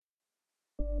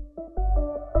Welcome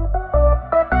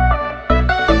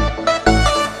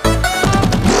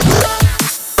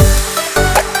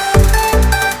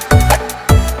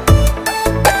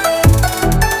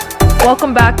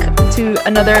back to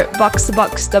another Box to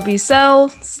Box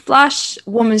WSL /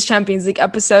 Women's Champions League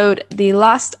episode, the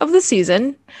last of the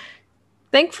season.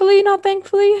 Thankfully, not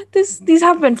thankfully, these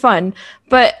have been fun.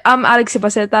 But I'm Alexia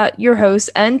Paceta, your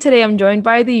host, and today I'm joined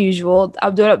by the usual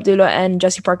Abdullah and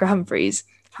Jessie Parker Humphreys.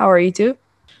 How are you two?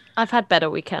 I've had better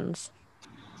weekends.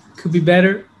 Could be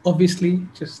better, obviously.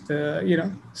 Just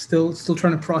still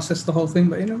trying to process the whole thing,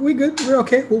 but we're good. We're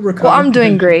okay. We'll recover. Well, I'm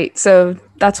doing great, so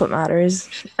that's what matters.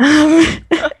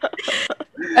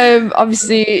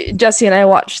 Obviously, Jessie and I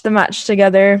watched the match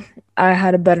together. I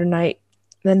had a better night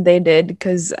than they did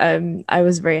because I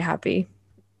was very happy.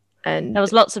 And there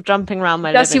was lots of jumping around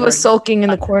my Jessie was sulking in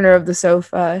the corner of the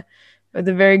sofa with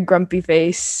a very grumpy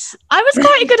face. I was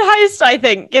quite a good host, I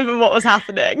think, given what was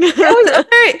happening.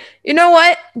 You know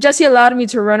what? Jessie allowed me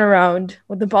to run around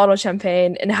with a bottle of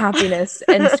champagne in happiness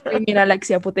and screaming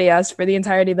Alexia Putellas for the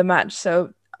entirety of the match.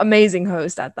 So amazing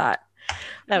host at that.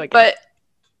 There we go. But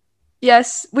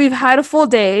yes, we've had a full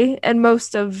day and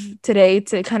most of today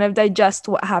to kind of digest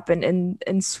what happened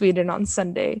in Sweden on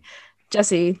Sunday.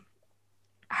 Jessie,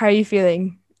 how are you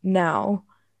feeling now?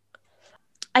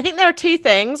 I think there are two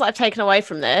things I've taken away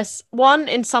from this. One,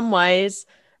 in some ways,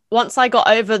 once I got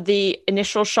over the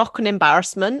initial shock and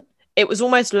embarrassment, it was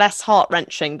almost less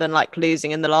heart-wrenching than like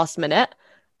losing in the last minute.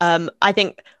 I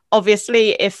think, obviously,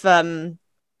 if, as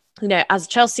a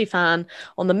Chelsea fan,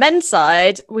 on the men's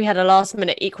side, we had a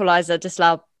last-minute equaliser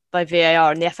disallowed by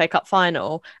VAR in the FA Cup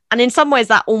final. And in some ways,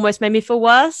 that almost made me feel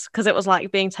worse because it was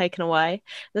like being taken away.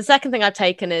 The second thing I've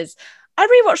taken is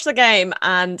I rewatched the game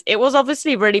and it was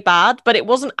obviously really bad, but it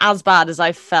wasn't as bad as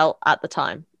I felt at the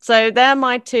time. So they're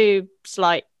my two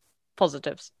slight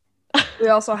positives. We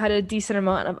also had a decent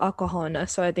amount of alcohol in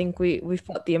us, so I think we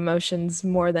felt the emotions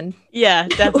more than... Yeah,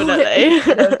 definitely.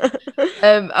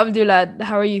 Abdullah,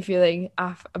 how are you feeling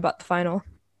about the final?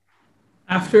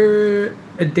 After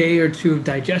a day or two of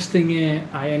digesting it,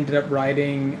 I ended up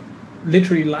writing,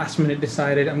 literally last minute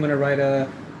decided I'm going to write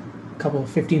a couple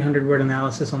of 1,500 word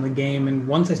analysis on the game. And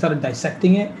once I started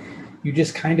dissecting it, you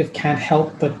just kind of can't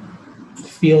help but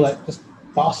feel that just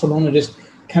Barcelona just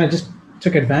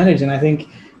took advantage. And I think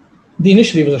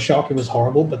initially it was a shock. It was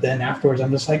horrible. But then afterwards, I'm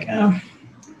just like, I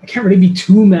can't really be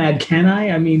too mad, can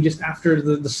I? I mean, just after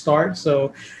the start.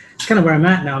 So it's kind of where I'm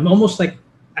at now. I'm almost like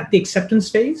at the acceptance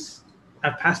phase.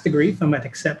 I've passed the grief. I'm at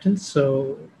acceptance.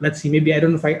 So let's see. Maybe I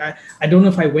don't know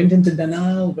if I went into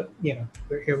denial, but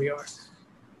here we are.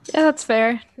 Yeah, that's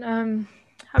fair. I'm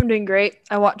doing great.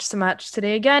 I watched the match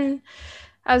today again.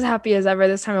 I was happy as ever.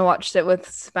 This time I watched it with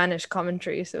Spanish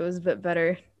commentary, so it was a bit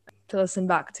better to listen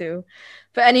back to.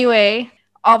 But anyway,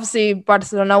 obviously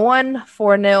Barcelona won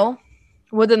 4-0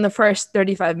 within the first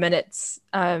 35 minutes.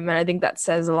 And I think that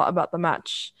says a lot about the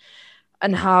match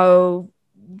and how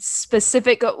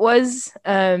specific it was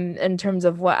in terms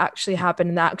of what actually happened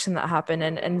and the action that happened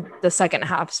and the second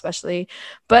half especially.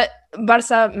 But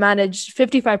Barca managed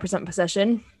 55%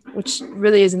 possession, which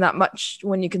really isn't that much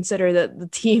when you consider that the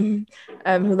team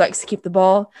who likes to keep the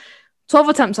ball. 12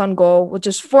 attempts on goal with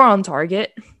just 4 on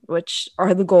target, which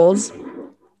are the goals.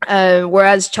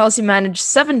 Whereas Chelsea managed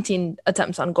 17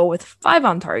 attempts on goal with 5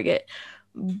 on target.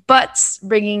 But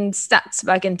bringing stats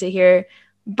back into here,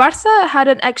 Barca had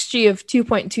an XG of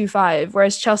 2.25,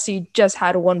 whereas Chelsea just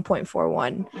had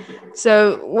 1.41.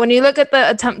 So when you look at the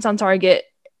attempts on target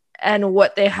and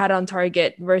what they had on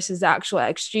target versus the actual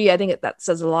XG, I think that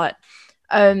says a lot.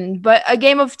 But a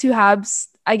game of two halves,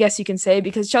 I guess you can say,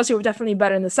 because Chelsea were definitely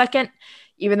better in the second,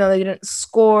 even though they didn't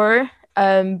score.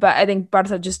 But I think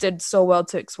Barca just did so well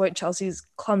to exploit Chelsea's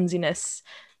clumsiness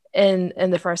in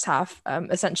the first half,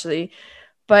 essentially.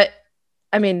 But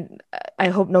I mean, I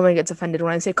hope no one gets offended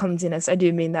when I say clumsiness. I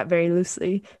do mean that very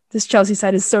loosely. This Chelsea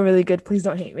side is so really good. Please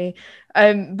don't hate me.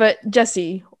 But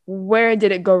Jessie, where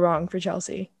did it go wrong for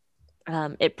Chelsea?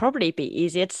 It'd probably be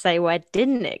easier to say where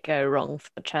didn't it go wrong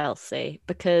for Chelsea,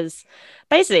 because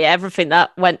basically everything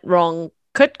that went wrong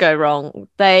could go wrong.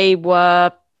 They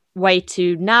were way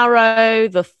too narrow.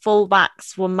 The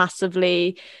fullbacks were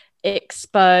massively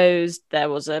exposed. There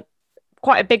was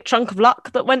quite a big chunk of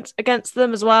luck that went against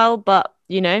them as well. But,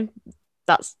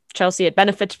 that's Chelsea had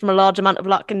benefited from a large amount of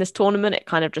luck in this tournament. It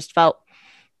kind of just felt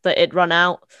that it'd run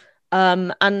out.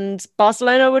 And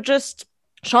Barcelona were just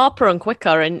sharper and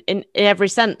quicker in every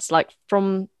sense, like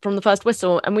from the first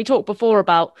whistle. And we talked before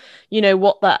about,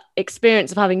 what that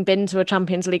experience of having been to a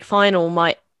Champions League final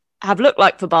might have looked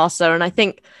like for Barca. And I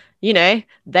think you know,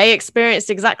 they experienced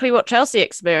exactly what Chelsea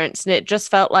experienced, and it just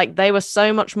felt like they were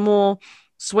so much more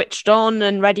switched on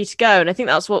and ready to go. And I think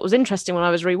that's what was interesting when I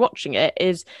was rewatching it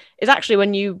is actually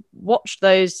when you watch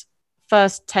those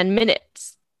first 10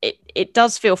 minutes, it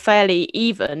does feel fairly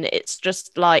even. It's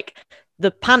just like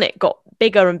the panic got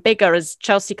bigger and bigger as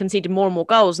Chelsea conceded more and more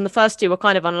goals, and the first two were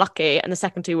kind of unlucky and the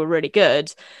second two were really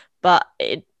good, but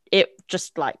it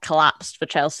just like collapsed for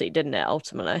Chelsea, didn't it,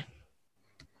 ultimately?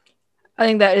 I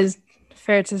think that is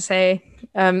fair to say.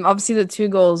 Obviously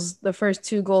the first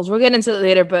two goals, we'll get into it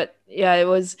later, but yeah, it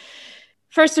was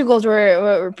first two goals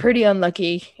were pretty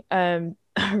unlucky.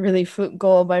 Really fluke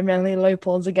goal by Manley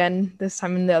Leupolz again, this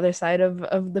time on the other side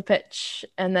of the pitch,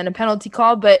 and then a penalty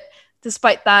call. But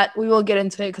despite that, we will get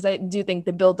into it because I do think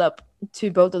the build up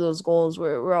to both of those goals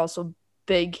were also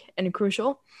big and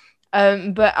crucial.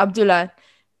 But Abdullah,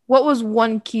 what was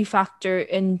one key factor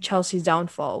in Chelsea's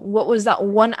downfall? What was that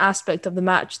one aspect of the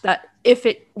match that if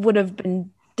it would have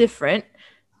been different,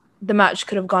 the match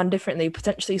could have gone differently,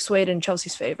 potentially swayed in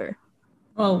Chelsea's favor?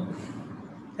 Well,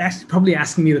 that's probably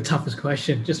asking me the toughest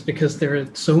question, just because there are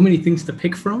so many things to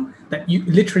pick from that you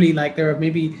literally, like, there are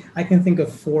maybe, I can think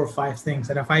of 4 or 5 things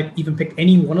that if I even picked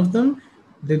any one of them,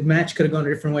 the match could have gone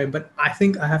a different way. But I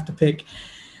think I have to pick,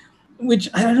 which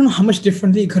I don't know how much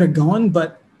differently it could have gone,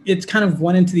 but it's kind of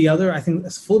one into the other. I think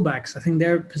as fullbacks, I think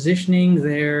their positioning,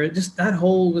 just that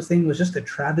whole thing was just a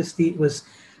travesty. It was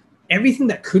everything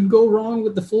that could go wrong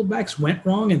with the fullbacks went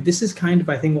wrong. And this is kind of,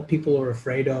 I think, what people are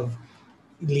afraid of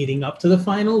leading up to the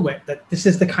final, where that this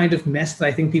is the kind of mess that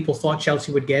I think people thought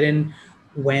Chelsea would get in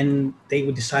when they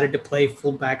decided to play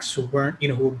fullbacks who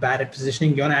were bad at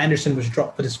positioning. Jona Anderson was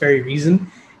dropped for this very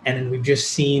reason. And then we've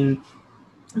just seen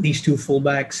these two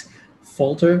fullbacks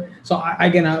falter. So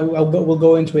we'll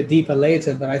go into it deeper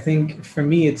later, but I think for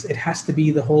me, it has to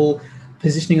be the whole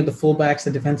positioning of the fullbacks,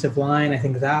 the defensive line. I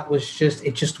think that was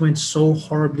just went so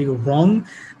horribly wrong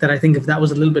that I think if that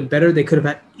was a little bit better,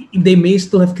 they may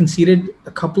still have conceded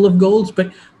a couple of goals,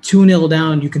 but 2-0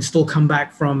 down, you can still come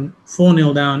back from.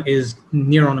 4-0 down is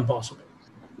near on impossible.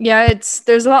 Yeah,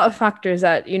 there's a lot of factors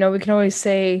that, we can always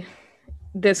say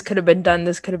this could have been done,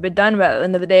 but at the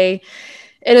end of the day,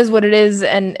 it is what it is,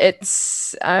 and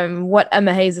it's what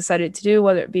Emma Hayes decided to do,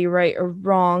 whether it be right or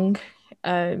wrong.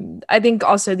 I think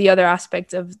also the other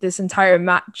aspect of this entire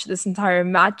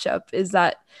matchup is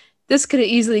that this could have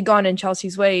easily gone in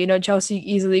Chelsea's way. Chelsea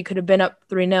easily could have been up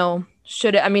 3-0.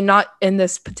 Not in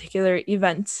this particular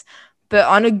event, but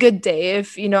on a good day,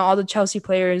 if, all the Chelsea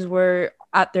players were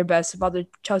at their best, if all the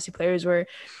Chelsea players were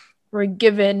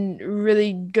given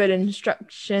really good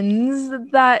instructions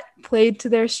that played to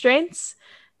their strengths,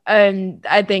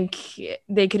 I think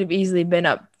they could have easily been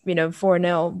up,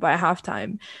 4-0 by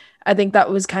halftime. I think that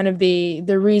was kind of the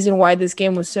reason why this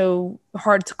game was so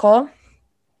hard to call.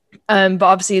 But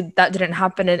obviously that didn't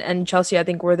happen, and Chelsea, I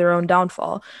think, were their own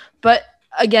downfall. But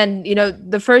again,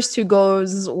 the first two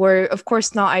goals were, of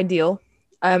course, not ideal.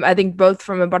 I think both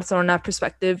from a Barcelona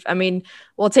perspective.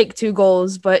 We'll take 2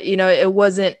 goals, but, it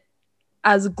wasn't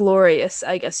as glorious,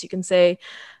 I guess you can say.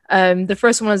 The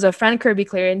first one was a Fran Kirby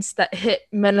clearance that hit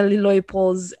Manley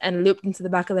Leupolz and looped into the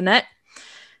back of the net.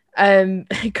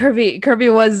 Kirby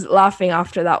was laughing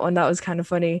after that one. That was kind of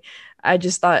funny. I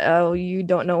just thought, oh, you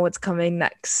don't know what's coming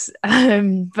next.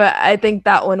 But I think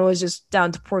that one was just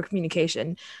down to poor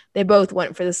communication. They both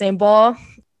went for the same ball,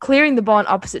 clearing the ball in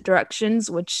opposite directions,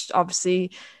 which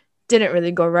obviously didn't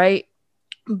really go right.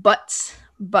 But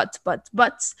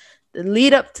the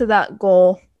lead up to that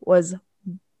goal was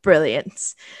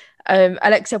brilliant.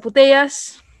 Alexia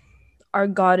Putellas, our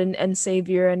God and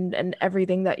Savior and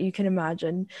everything that you can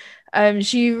imagine.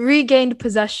 She regained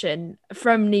possession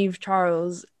from Niamh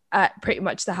Charles at pretty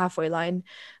much the halfway line.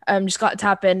 Just got a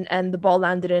tap in and the ball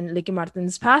landed in Lieke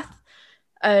Martens' path,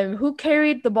 who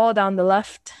carried the ball down the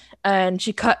left, and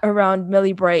she cut around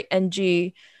Millie Bright and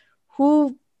G,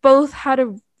 who both had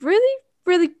a really,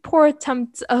 really poor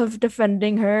attempt of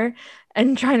defending her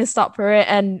and trying to stop her,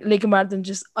 and Lieke Martens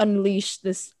just unleashed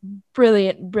this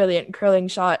brilliant curling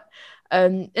shot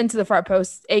into the far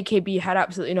post. AKB had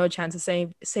absolutely no chance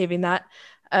of saving that,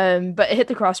 but it hit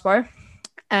the crossbar,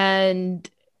 and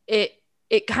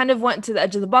it kind of went to the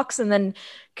edge of the box, and then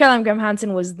Caroline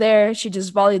Graham-Hansen was there. She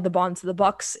just volleyed the ball into the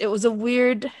box. It was a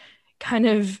weird kind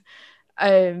of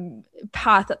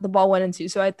path that the ball went into,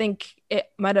 so I think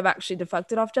it might have actually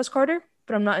deflected off Jess Carter,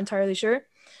 but I'm not entirely sure.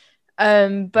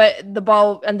 But the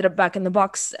ball ended up back in the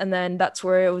box, and then that's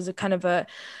where it was a kind of a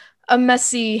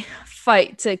messy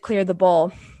fight to clear the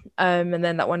ball. And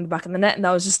then that went back in the net, and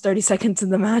that was just 30 seconds in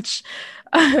the match.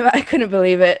 I couldn't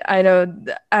believe it. I know.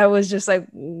 I was just like,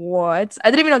 what? I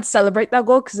didn't even know how to celebrate that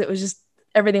goal because it was just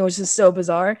everything was just so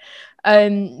bizarre.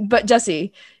 But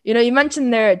Jesse, you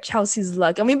mentioned there Chelsea's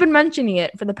luck, and we've been mentioning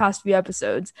it for the past few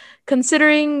episodes,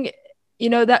 considering,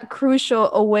 that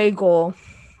crucial away goal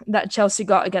that Chelsea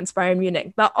got against Bayern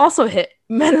Munich that also hit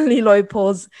Melanie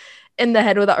Leupolz in the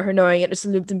head without her knowing it, just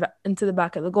looped into the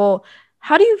back of the goal.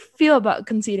 How do you feel about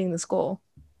conceding this goal?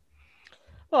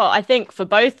 Well, I think for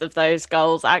both of those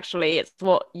goals, actually, it's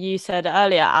what you said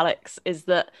earlier, Alex, is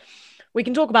that we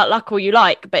can talk about luck all you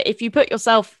like, but if you put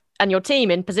yourself and your team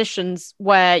in positions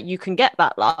where you can get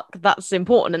that luck, that's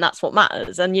important and that's what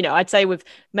matters. And, I'd say with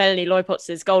Melanie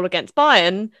Leupolz's goal against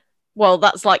Bayern, well,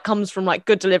 that's comes from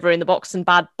good delivery in the box and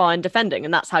bad Bayern defending,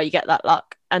 and that's how you get that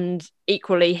luck. And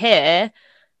equally here,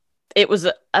 it was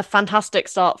a fantastic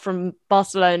start from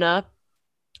Barcelona.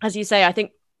 As you say, I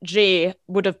think G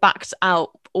would have backed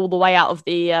out all the way out of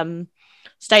the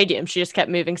stadium. She just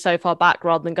kept moving so far back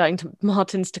rather than going to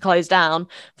Martins to close down.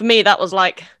 For me, that was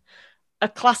a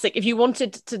classic. If you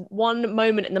wanted to one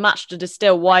moment in the match to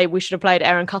distill why we should have played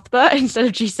Erin Cuthbert instead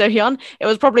of Ji So-hyun, it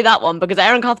was probably that one, because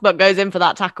Erin Cuthbert goes in for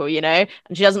that tackle, and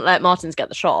she doesn't let Martins get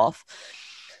the shot off.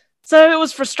 So it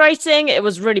was frustrating. It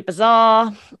was really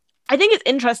bizarre. I think it's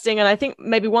interesting, and I think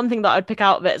maybe one thing that I'd pick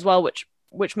out of it as well,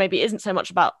 which maybe isn't so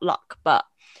much about luck, but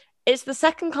it's the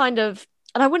second kind of,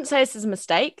 and I wouldn't say this is a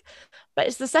mistake, but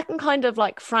it's the second kind of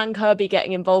Fran Kirby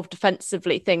getting involved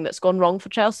defensively thing that's gone wrong for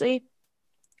Chelsea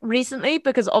recently,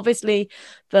 because obviously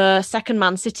the second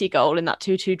Man City goal in that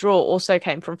 2-2 draw also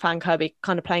came from Fran Kirby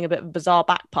kind of playing a bit of a bizarre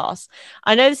back pass.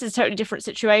 I know this is a totally different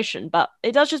situation, but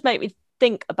it does just make me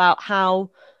think about how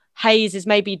Hayes is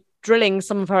maybe drilling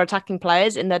some of her attacking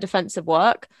players in their defensive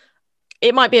work.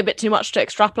 It might be a bit too much to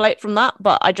extrapolate from that,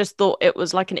 but I just thought it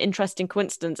was an interesting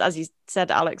coincidence, as you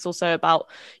said, Alex, also about,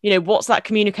 what's that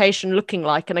communication looking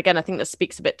like? And again, I think that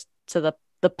speaks a bit to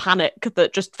the panic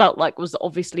that just felt like was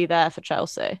obviously there for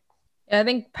Chelsea. Yeah, I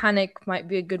think panic might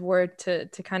be a good word to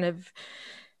kind of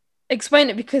explain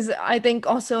it, because I think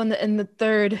also in the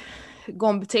third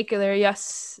goal in particular,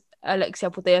 yes,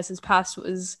 Alexia Putellas's pass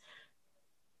was,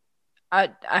 I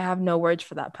have no words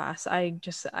for that pass.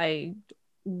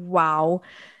 Wow.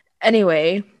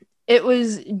 Anyway, it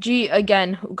was G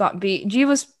again who got beat. G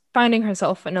was finding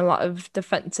herself in a lot of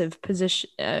defensive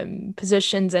positions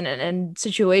and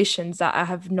situations that I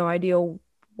have no idea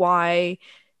why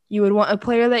you would want a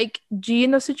player like G in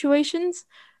those situations.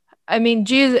 I mean,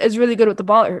 G is really good with the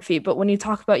ball at her feet, but when you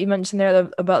talk about, you mentioned there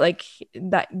about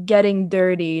that getting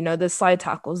dirty, the slide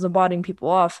tackles, the botting people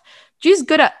off. G's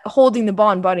good at holding the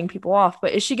ball and botting people off,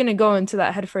 but is she going to go into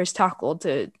that head first tackle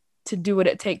to do what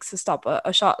it takes to stop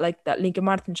a shot like that Lieke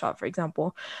Martens shot, for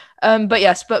example?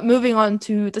 But moving on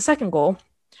to the second goal.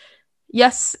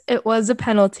 Yes, it was a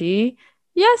penalty.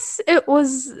 Yes, it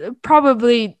was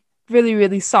probably really,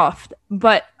 really soft.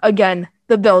 But again,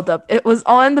 the build-up. It was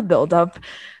all in the build-up.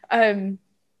 Jenni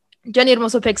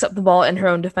Hermoso picks up the ball in her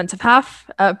own defensive half.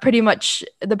 Pretty much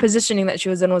the positioning that she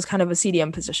was in was kind of a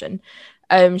CDM position.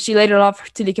 She laid it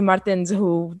off to Lieke Martens,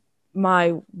 who,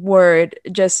 my word,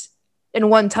 just in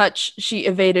one touch, she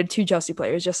evaded two Chelsea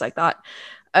players just like that.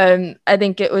 I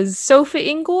think it was Sophie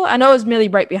Ingle. I know it was Millie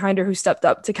Bright behind her who stepped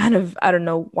up to kind of, I don't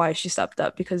know why she stepped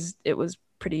up, because it was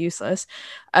pretty useless.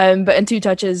 But in two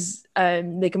touches,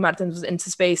 Lieke Martens was into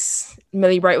space.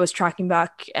 Millie Bright was tracking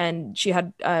back, and she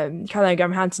had Caroline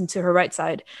Graham-Hansen to her right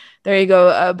side. There you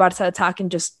go, Barca attack in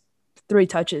just 3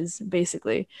 touches,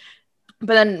 basically.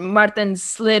 But then Martens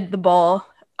slid the ball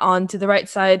onto the right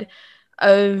side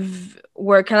of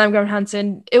where Caroline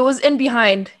Graham-Hansen, it was in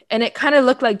behind, and it kind of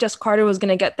looked like Jess Carter was going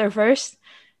to get there first.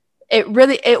 It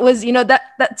was,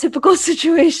 that typical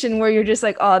situation where you're just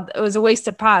like, oh, it was a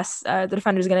wasted pass. The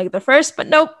defender's going to get there first, but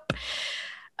nope.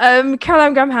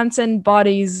 Caroline Graham-Hansen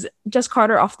bodies Jess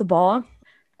Carter off the ball.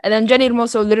 And then Jenni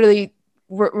Hermoso literally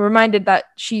reminded that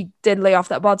she did lay off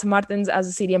that ball to Martens as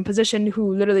a CDM position,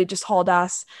 who literally just hauled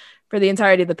ass for the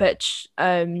entirety of the pitch.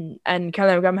 And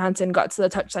Caroline Graham-Hansen got to the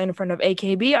touchline in front of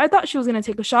AKB. I thought she was going to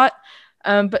take a shot,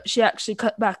 but she actually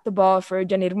cut back the ball for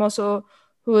Jenni Hermoso,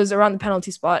 who was around the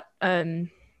penalty spot. Didn't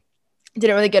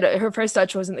really get it. Her first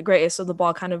touch wasn't the greatest, so the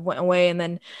ball kind of went away. And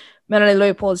then Melanie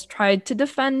Leupolz tried to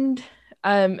defend.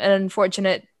 And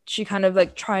unfortunate, she kind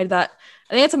of tried that.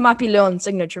 I think it's a Mappy Leon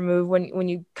signature move when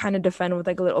you kind of defend with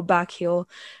a little back heel,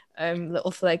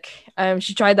 little flick.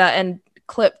 She tried that and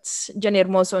clipped Jenni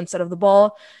Hermoso instead of the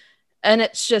ball. And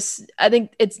it's just, I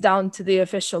think it's down to the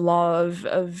official law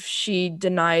of she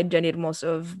denied Jenni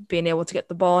Hermoso of being able to get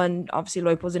the ball, and obviously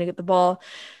Leupolz didn't get the ball.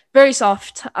 Very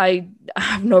soft. I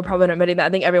have no problem admitting that. I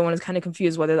think everyone is kind of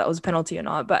confused whether that was a penalty or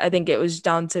not, but I think it was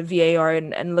down to VAR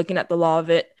and looking at the law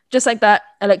of it just like that,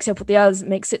 Alexia Putellas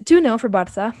makes it 2-0 for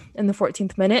Barca in the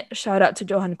 14th minute. Shout out to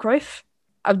Johan Cruyff.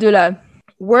 Abdullah,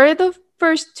 were the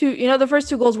first two, the first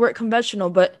two goals weren't conventional,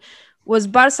 but was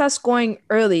Barca scoring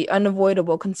early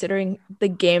unavoidable considering the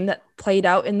game that played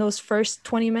out in those first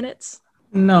 20 minutes?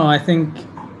 No, I think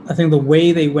the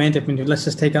way they went, let's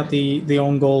just take out the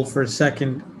own goal for a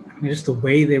second. Just the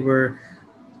way they were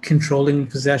controlling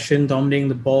possession, dominating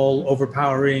the ball,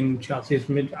 overpowering Chelsea's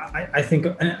mid. I think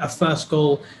a first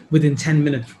goal within 10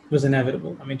 minutes was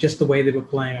inevitable. Just the way they were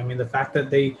playing. The fact that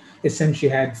they essentially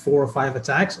had 4 or 5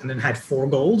 attacks and then had 4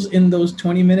 goals in those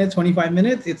 20 minutes, 25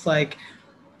 minutes. It's like,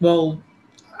 well,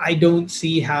 I don't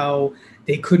see how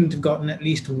they couldn't have gotten at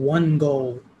least 1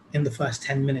 goal in the first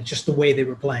 10 minutes, just the way they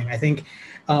were playing. I think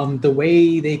the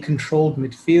way they controlled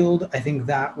midfield, I think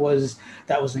that was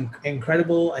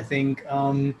incredible. I think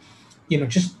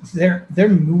just their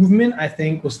movement, I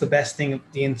think, was the best thing of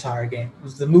the entire game. It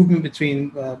was the movement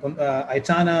between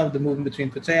Aitana, the movement between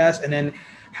Putellas, and then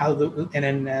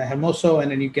Hermoso,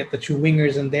 and then you get the 2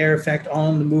 wingers and their effect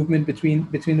on the movement between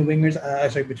the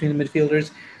wingers. Between the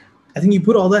midfielders. I think you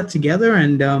put all that together,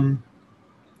 and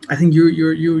I think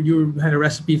you had a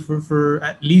recipe for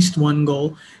at least 1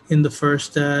 goal in the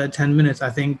first 10 minutes. I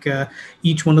think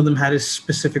each one of them had a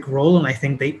specific role, and I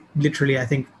think they literally,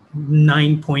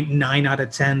 9.9 out of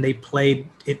 10, they played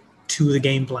it to the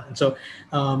game plan. So,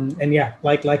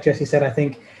 like Jesse said, I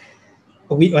think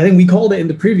we called it in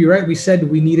the preview, right? We said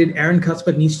we needed Aaron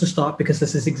Cuthbert needs to stop because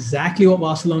this is exactly what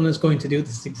Barcelona is going to do.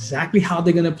 This is exactly how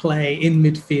they're going to play in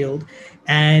midfield.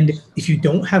 And if you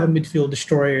don't have a midfield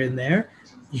destroyer in there,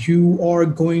 you are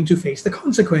going to face the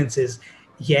consequences.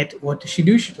 Yet, what does she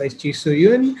do? She plays Ji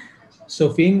So-yun,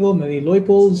 Sophie Ingle, Marie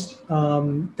Leupolz,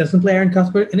 doesn't play Aaron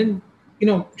Cuthbert. And then,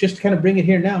 just to kind of bring it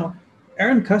here now,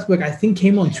 Aaron Cuthbert, I think,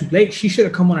 came on too late. She should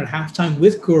have come on at halftime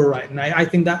with Guro Reiten. And I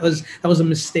think that was a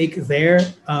mistake there,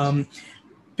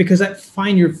 because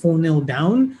fine, you're 4-0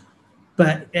 down,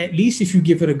 but at least if you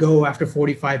give it a go after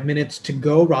 45 minutes to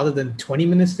go rather than 20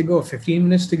 minutes to go or 15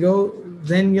 minutes to go,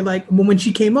 then you're like, well, when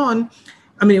she came on,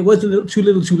 it was a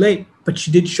little too late, but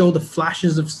she did show the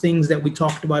flashes of things that we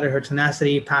talked about, her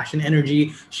tenacity, passion,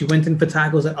 energy. She went in for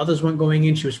tackles that others weren't going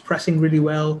in. She was pressing really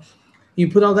well. You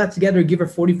put all that together, give her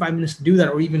 45 minutes to do that,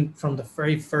 or even from the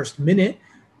very first minute,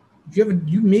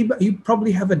 you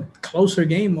probably have a closer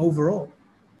game overall.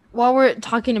 While we're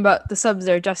talking about the subs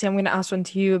there, Jesse, I'm going to ask one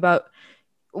to you about,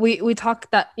 we talked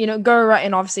that, Guro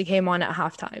Reiten obviously came on at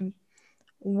halftime.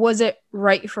 Was it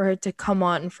right for her to come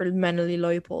on for Menely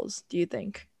Leupolz, do you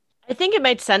think? I think it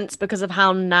made sense because of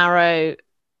how narrow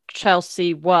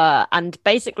Chelsea were. And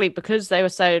basically because they were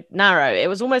so narrow, it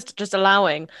was almost just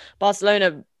allowing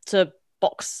Barcelona to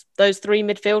box those 3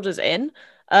 midfielders in,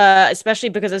 especially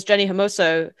because as Jenny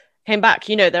Hermoso came back,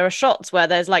 there are shots where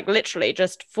there's literally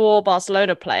just 4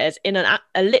 Barcelona players in a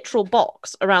literal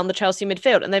box around the Chelsea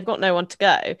midfield, and they've got no one to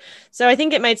go. So I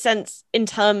think it made sense in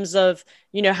terms of,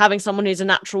 having someone who's a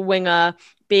natural winger,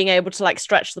 being able to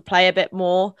stretch the play a bit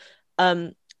more.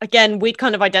 Again, we'd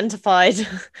kind of identified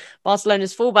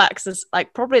Barcelona's fullbacks as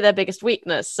probably their biggest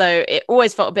weakness. So it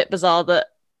always felt a bit bizarre that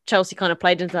Chelsea kind of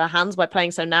played into their hands by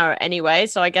playing so narrow anyway.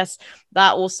 So I guess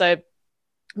that also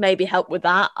maybe helped with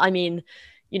that.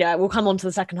 We'll come on to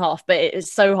the second half, but it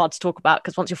is so hard to talk about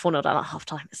because once you're 4-0 down at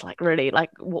halftime, it's really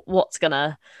what's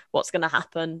gonna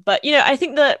happen. But I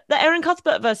think the Aaron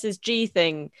Cuthbert versus G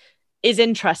thing is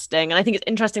interesting, and I think it's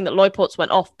interesting that Leupolz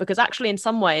went off because actually, in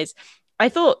some ways, I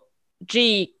thought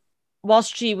G,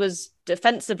 whilst she was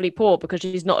defensively poor because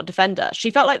she's not a defender, she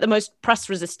felt like the most press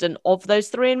resistant of those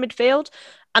 3 in midfield,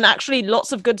 and actually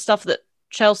lots of good stuff that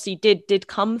Chelsea did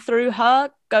come through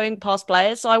her going past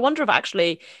players. So I wonder if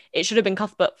actually it should have been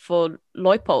Cuthbert for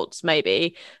Leupolz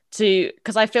maybe,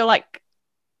 because I feel like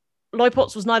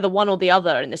Leupolz was neither one or the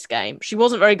other in this game. She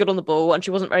wasn't very good on the ball and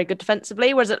she wasn't very good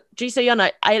defensively, whereas at Ji So-yun,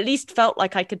 I at least felt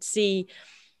like I could see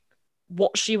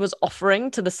what she was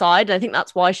offering to the side, and I think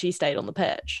that's why she stayed on the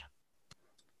pitch.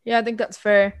 Yeah, I think that's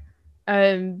fair.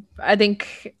 I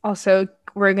think also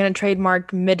we're going to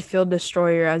trademark midfield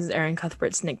destroyer as Aaron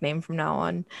Cuthbert's nickname from now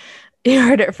on. You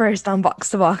heard it first on Box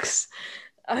to Box.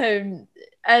 And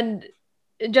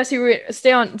Jesse, we're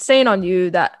staying on you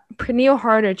that Pernille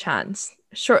Harder chance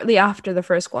shortly after the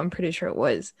first goal, I'm pretty sure it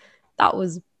was. That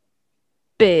was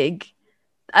big.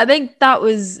 I think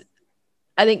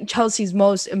Chelsea's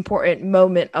most important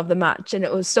moment of the match, and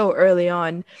it was so early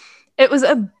on. It was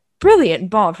a brilliant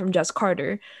ball from Jess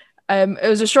Carter. It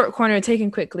was a short corner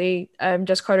taken quickly.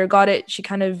 Jess Carter got it. She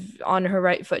kind of on her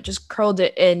right foot just curled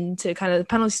it into kind of the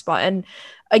penalty spot. And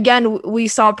again, we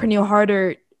saw Pernille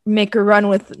Harder make a run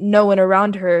with no one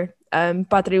around her.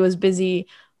 Patri was busy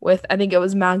with, I think it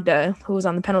was Magda who was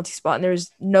on the penalty spot, and there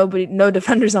was no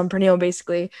defenders on Pernille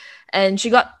basically. And she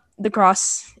got the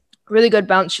cross, really good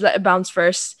bounce. She let it bounce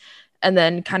first and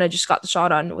then kind of just got the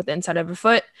shot on with the inside of her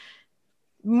foot.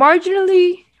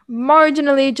 Marginally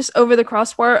just over the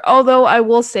crossbar. Although I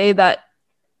will say that,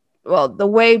 well, the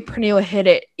way Pernille hit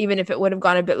it, even if it would have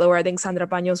gone a bit lower, I think Sandra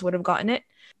Paños would have gotten it.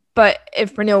 But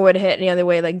if Pernille would have hit any other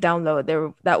way, like down low,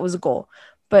 that was a goal.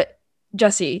 But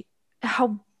Jessie,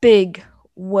 how big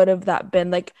would have that been?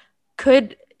 Like,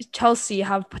 could Chelsea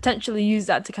have potentially used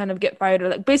that to kind of get fired, or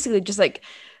like basically just like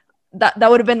that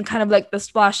would have been kind of like the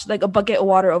splash, like a bucket of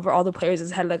water over all the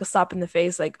players' head, like a slap in the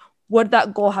face? Like, would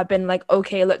that goal have been like,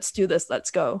 okay, let's do this,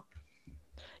 let's go?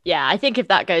 Yeah, I think if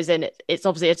that goes in, it's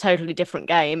obviously a totally different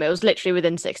game. It was literally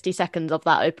within 60 seconds of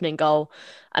that opening goal.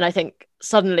 And I think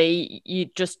suddenly you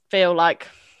just feel like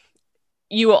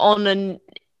you were on an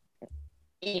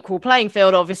equal playing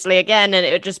field, obviously, again, and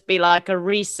it would just be like a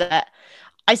reset.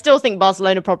 I still think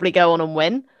Barcelona probably go on and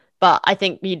win, but I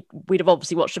think we'd have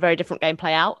obviously watched a very different game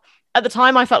play out. At the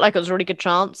time, I felt like it was a really good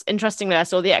chance. Interestingly, I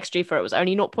saw the XG for it was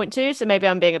only 0.2, so maybe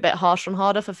I'm being a bit harsh on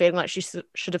Harder for feeling like she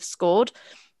should have scored.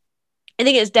 I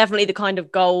think it's definitely the kind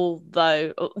of goal,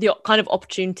 though, the kind of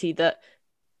opportunity that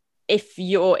if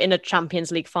you're in a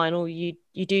Champions League final, you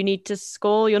do need to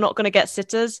score. You're not going to get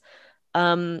sitters.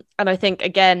 And I think,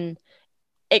 again,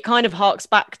 it kind of harks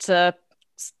back to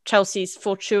Chelsea's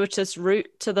fortuitous route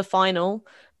to the final.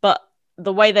 But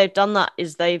the way they've done that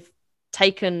is they've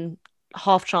taken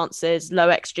half chances, low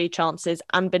XG chances,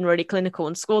 and been really clinical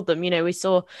and scored them. You know, we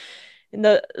saw in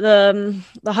the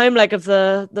home leg of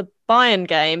the Bayern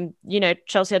game, you know,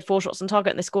 Chelsea had 4 shots on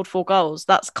target and they scored 4 goals.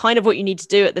 That's kind of what you need to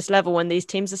do at this level when these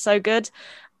teams are so good.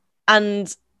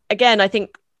 And again, I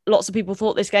think lots of people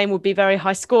thought this game would be very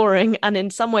high scoring, and in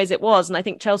some ways it was. And I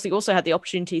think Chelsea also had the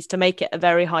opportunities to make it a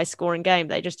very high scoring game.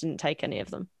 They just didn't take any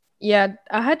of them. Yeah,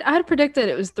 I had predicted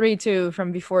it was 3-2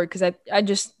 from before, because I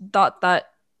just thought that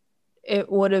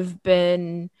it would have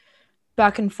been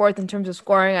back and forth in terms of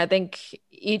scoring. I think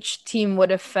each team would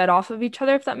have fed off of each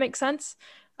other, if that makes sense.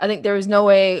 I think there was no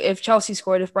way, if Chelsea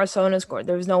scored, if Barcelona scored,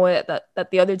 there was no way that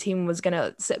the other team was going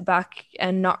to sit back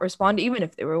and not respond, even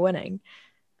if they were winning.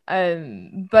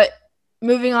 But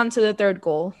moving on to the third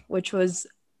goal, which was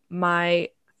my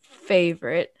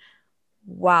favorite.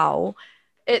 Wow.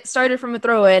 It started from a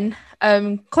throw-in,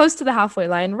 close to the halfway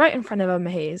line, right in front of Emma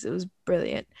Hayes. It was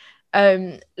brilliant.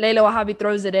 Leila Wahabi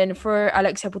throws it in for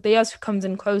Alexia Putellas, who comes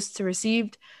in close to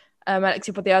received.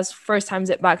 Alexia Putellas first times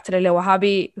it back to Leila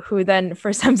Wahabi, who then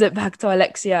first times it back to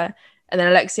Alexia, and then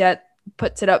Alexia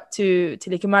puts it up to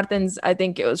Lieke Martens. I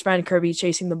think it was Fran Kirby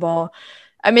chasing the ball.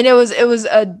 I mean, it was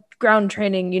a ground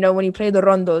training, you know, when you play the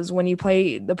rondos, when you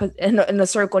play in the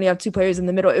circle and you have 2 players in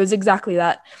the middle. It was exactly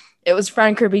that. It was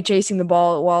Fran Kirby chasing the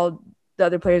ball while the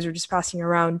other players were just passing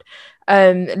around.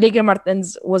 Lieke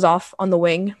Martens was off on the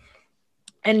wing,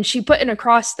 and she put in a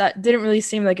cross that didn't really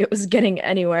seem like it was getting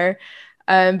anywhere.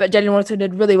 But Jenny Morto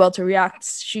did really well to react.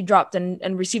 She dropped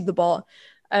and received the ball.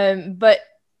 But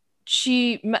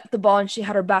she met the ball and she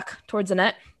had her back towards the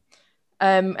net.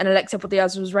 And Alexia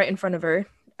Putellas was right in front of her.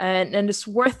 And it's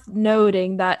worth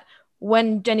noting that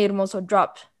when Jenny Hermoso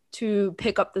dropped to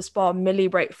pick up this ball, Millie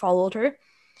Bright followed her.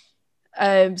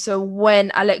 So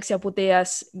when Alexia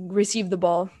Putellas received the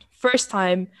ball, first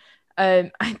time,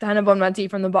 Aitana Bonmati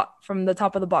from the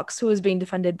top of the box, who was being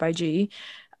defended by G,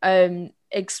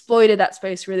 exploited that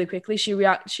space really quickly. She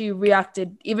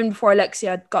reacted even before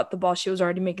Alexia got the ball. She was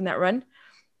already making that run.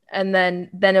 And then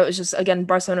it was just, again,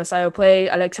 Barcelona style play.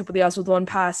 Alexia Putellas with 1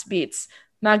 pass beats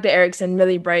Magda Eriksson,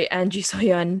 Millie Bright, and Ji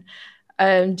Soyeon,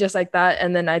 just like that.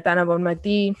 And then Aitana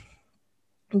Bonmati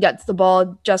gets the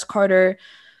ball. Jess Carter,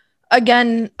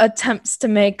 again, attempts to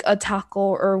make a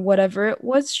tackle or whatever it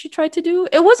was she tried to do.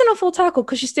 It wasn't a full tackle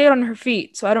because she stayed on her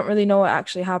feet, so I don't really know what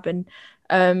actually happened.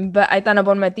 But Aitana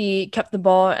Bonmati kept the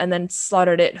ball and then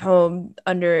slaughtered it home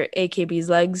under AKB's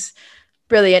legs.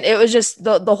 Brilliant. It was just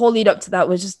the whole lead up to that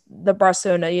was just the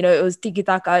Barcelona. You know, it was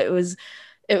tiki-taka. It was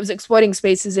exploiting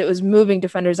spaces. It was moving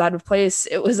defenders out of place.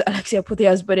 It was Alexia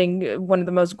Putellas putting one of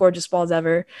the most gorgeous balls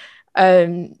ever.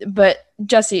 But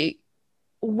Jessie,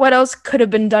 what else could have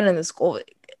been done in this goal?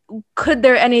 Could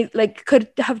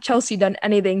have Chelsea done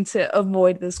anything to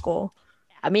avoid this goal?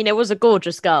 I mean, it was a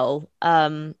gorgeous goal.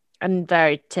 And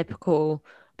very typical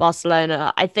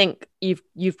Barcelona. I think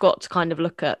you've got to kind of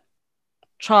look at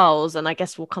Charles, and I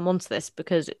guess we'll come on to this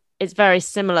because it's very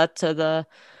similar to the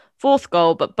 4th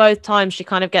goal, but both times she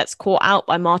kind of gets caught out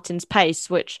by Martin's pace,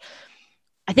 which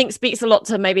I think speaks a lot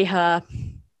to maybe her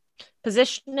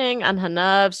positioning and her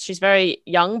nerves. She's very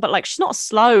young, but like she's not a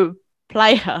slow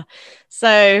player.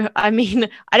 So, I mean,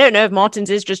 I don't know if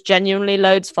Martins is just genuinely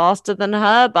loads faster than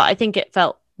her, but I think it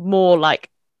felt more like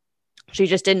she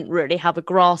just didn't really have a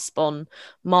grasp on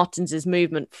Martins's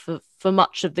movement for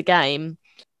much of the game.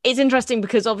 It's interesting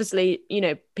because obviously, you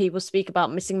know, people speak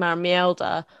about missing Maren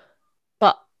Mjelde,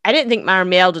 but I don't think Maren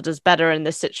Mjelde does better in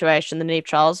this situation than Niamh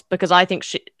Charles, because I think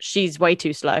she's way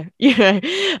too slow. You know,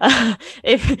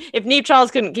 if Niamh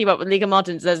Charles couldn't keep up with Lieke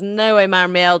Martins, there's no way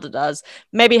Maren Mjelde does.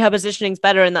 Maybe her positioning's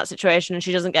better in that situation and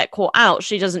she doesn't get caught out.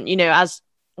 She doesn't, you know, as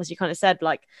you kind of said,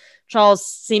 like Charles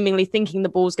seemingly thinking the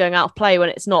ball's going out of play when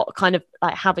it's not, kind of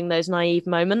like having those naive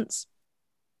moments.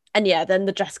 And yeah, then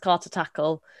the Jess Carter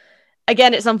tackle.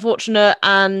 Again, it's unfortunate.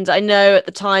 And I know at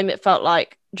the time it felt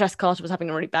like Jess Carter was having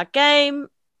a really bad game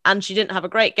and she didn't have a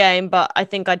great game. But I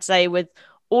think I'd say with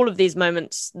all of these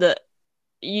moments that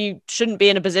you shouldn't be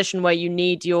in a position where you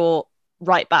need your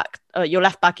right back, your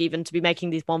left back even, to be making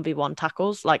these 1v1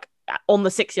 tackles, like on the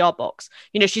 6-yard box.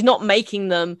 You know, she's not making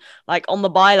them like on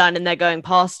the byline and they're going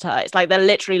past her. It's like they're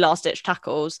literally last ditch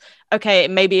tackles. Okay,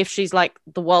 maybe if she's like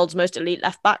the world's most elite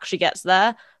left back, she gets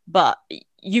there, but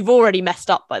you've already messed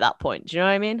up by that point. Do you know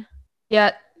what I mean?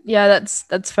 Yeah,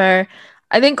 that's fair.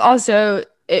 I think also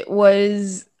it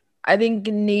was, I think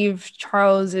Niamh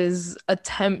Charles's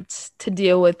attempt to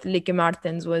deal with Lieke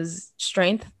Martins was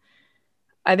strength.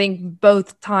 I think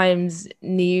both times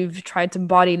Niamh tried to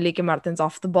body Lieke Martins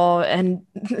off the ball and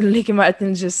Lieke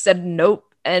Martins just said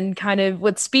nope, and kind of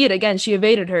with speed again she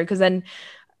evaded her, because then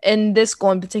in this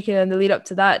goal in particular and the lead up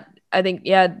to that, I think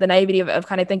the naivety of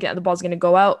kind of thinking that the ball's going to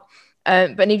go out,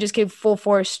 but Niamh just gave full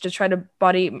force to try to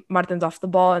body Martins off the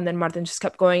ball, and then Martins just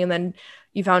kept going, and then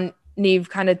you found Niamh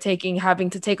kind of having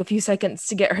to take a few seconds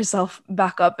to get herself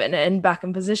back up and back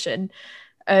in position.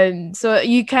 So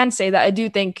you can say that. I do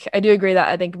agree that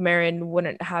I think Maren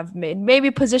wouldn't have made,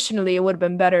 maybe positionally it would have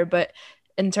been better, but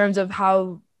in terms of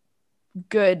how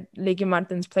good Lieke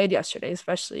Martins played yesterday,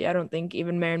 especially, I don't think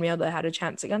even Maren Mjelde had a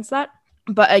chance against that.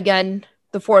 But again,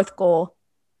 the fourth goal,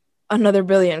 another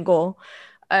brilliant goal.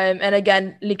 And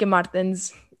again, Lieke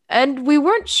Martins. And we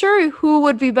weren't sure who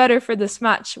would be better for this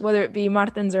match, whether it be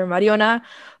Martins or Mariona,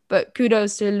 but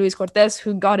kudos to Luis Cortés,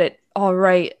 who got it all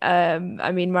right.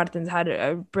 I mean, Martins had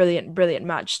a brilliant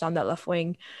match down that left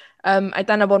wing.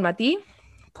 Aitana Bonmati,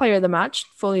 player of the match,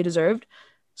 fully deserved.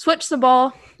 Switched the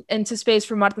ball into space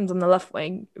for Martins on the left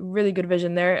wing. Really good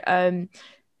vision there.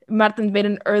 Martins made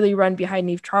an early run behind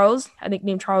Niamh Charles. I think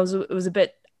Niamh Charles was a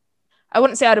bit, I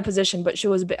wouldn't say out of position, but she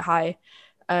was a bit high.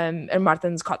 And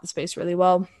Martins caught the space really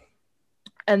well.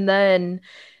 And then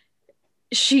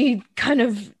she kind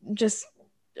of just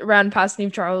ran past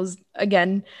Niamh Charles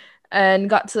again and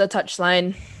got to the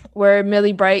touchline where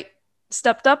Millie Bright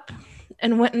stepped up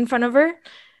and went in front of her.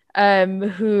 And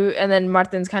then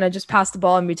Martins kind of just passed the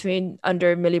ball in between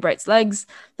under Millie Bright's legs.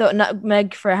 The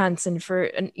nutmeg for Hansen for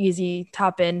an easy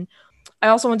tap in. I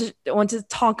also want to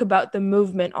talk about the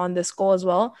movement on this goal as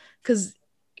well, because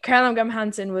Caroline Graham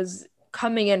Hansen was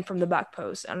coming in from the back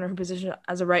post on her position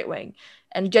as a right wing,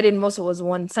 and Jedian Mosso was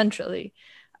one centrally.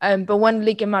 But when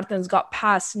Lieke Martins got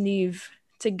past Niamh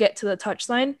to get to the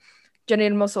touchline,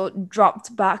 Jedian Mosso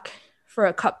dropped back for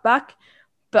a cutback,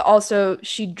 but also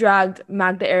she dragged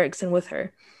Magda Eriksson with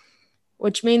her,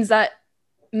 which means that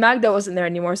Magda wasn't there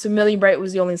anymore. So Millie Bright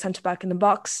was the only centre back in the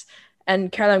box,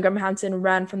 and Caroline Graham Hansen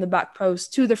ran from the back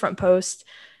post to the front post.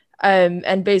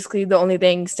 And basically the only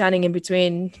thing standing in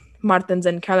between Martins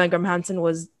and Caroline Graham Hansen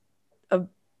was a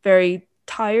very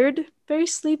tired, very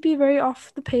sleepy, very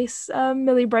off the pace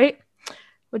Millie Bright,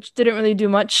 which didn't really do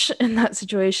much in that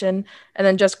situation. And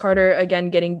then Jess Carter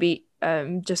again getting beat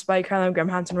just by Caroline Graham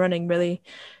Hansen running, really.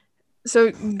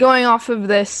 So going off of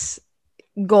this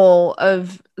goal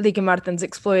of Lieke Martins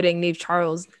exploiting Niamh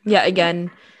Charles, yet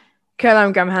again,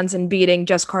 Caroline Graham Hansen beating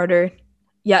Jess Carter,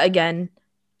 yet again.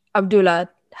 Abdullah,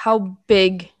 how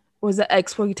big was the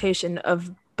exploitation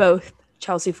of both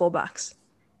Chelsea fullbacks?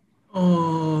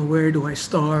 Oh, where do I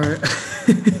start?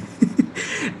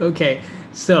 Okay,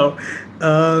 so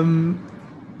I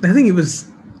think it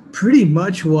was pretty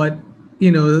much what,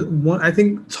 I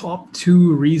think top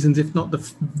two reasons, if not the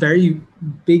very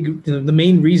big, the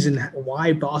main reason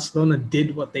why Barcelona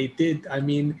did what they did. I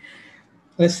mean,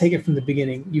 let's take it from the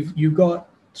beginning. You've got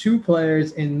two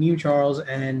players in Niamh Charles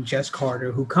and Jess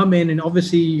Carter who come in, and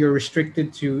obviously you're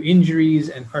restricted to injuries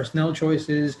and personnel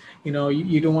choices. You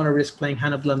don't want to risk playing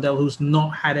Hannah Blundell, who's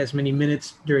not had as many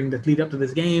minutes during the lead up to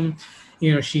this game.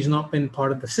 She's not been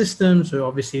part of the system, so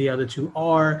obviously the other two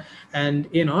are. And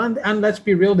and let's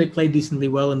be real, they played decently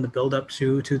well in the build up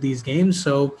to these games.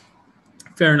 So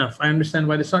fair enough. I understand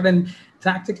why they started, and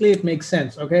tactically it makes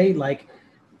sense. Okay, like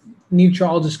Niamh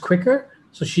Charles is quicker,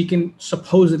 So she can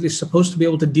supposed to be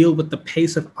able to deal with the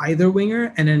pace of either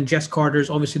winger. And then Jess Carter is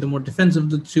obviously the more defensive of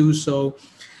the two. So,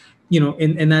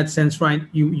 in that sense, right,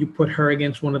 you put her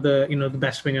against one of the, the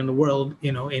best winger in the world,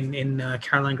 in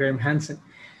Caroline Graham Hansen.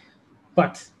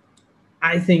 But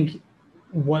I think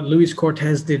what Luis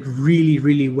Cortez did really,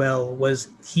 really well was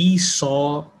he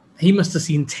must have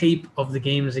seen tape of the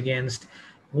games against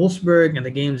Wolfsburg and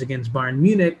the games against Bayern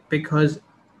Munich, because,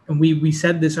 and we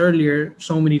said this earlier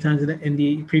so many times in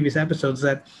the previous episodes,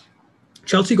 that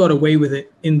Chelsea got away with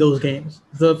it in those games.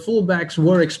 The fullbacks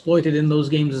were exploited in those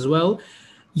games as well,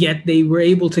 yet they were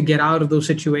able to get out of those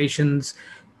situations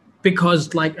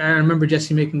because, like, I remember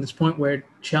Jesse making this point where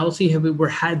Chelsea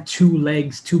had two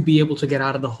legs to be able to get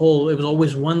out of the hole. It was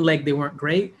always one leg they weren't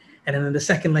great, and then in the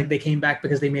second leg they came back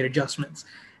because they made adjustments.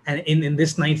 And in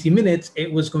this 90 minutes,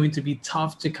 it was going to be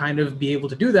tough to kind of be able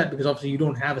to do that because obviously you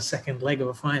don't have a second leg of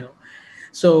a final.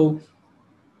 So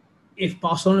if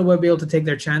Barcelona were able to take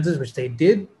their chances, which they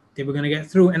did, they were going to get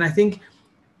through. And I think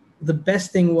the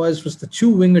best thing was the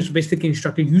two wingers basically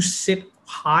instructed you sit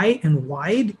high and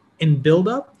wide in build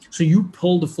up. So you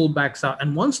pull the fullbacks out.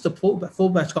 And once the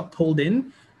fullbacks got pulled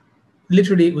in,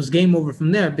 literally it was game over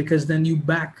from there, because then you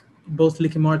back both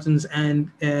Lieke Martens and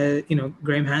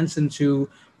Graham Hansen to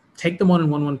take them on in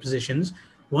 1-1 positions.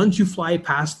 Once you fly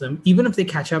past them, even if they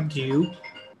catch up to you,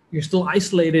 you're still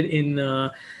isolated in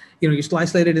the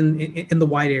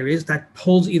wide areas. That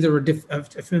pulls either a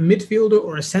midfielder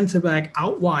or a centre back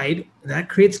out wide. That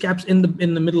creates gaps in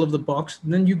the middle of the box.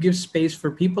 And then you give space for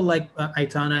people like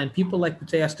Aitana and people like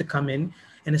Putellas to come in.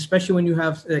 And especially when you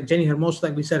have Jenny Hermoso,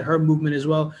 like we said, her movement as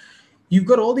well. You've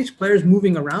got all these players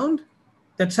moving around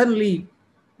that suddenly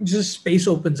just space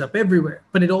opens up everywhere.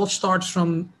 But it all starts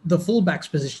from the fullbacks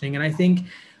positioning. And I think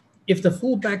if the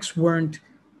fullbacks weren't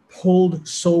pulled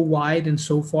so wide and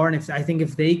so far, and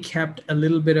if they kept a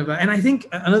little bit of and I think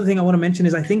another thing I want to mention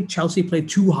is I think Chelsea played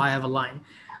too high of a line.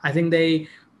 I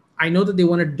know that they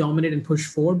wanted to dominate and push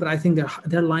forward, but I think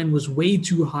their line was way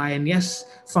too high. And yes,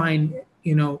 fine,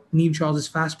 Niamh Charles is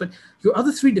fast, but your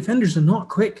other three defenders are not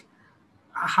quick.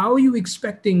 How are you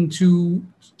expecting to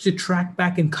track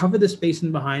back and cover the space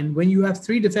in behind when you have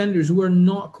three defenders who are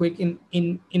not quick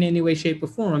in any way, shape, or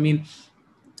form? I mean,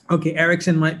 okay,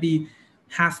 Eriksen might be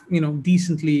half,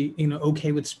 decently,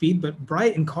 okay with speed, but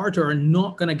Bright and Carter are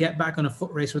not going to get back on a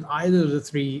foot race with either of the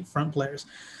three front players.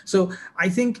 So I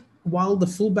think while the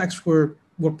fullbacks were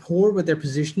poor with their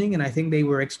positioning, and I think they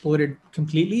were exploited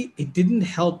completely, it didn't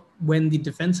help when the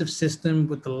defensive system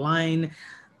with the line,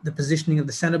 the positioning of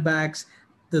the center backs,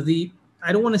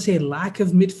 I don't want to say lack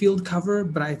of midfield cover,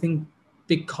 but I think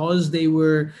because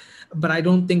I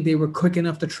don't think they were quick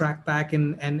enough to track back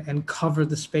and cover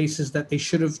the spaces that they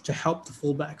should have to help the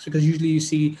fullbacks. Because usually you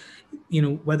see,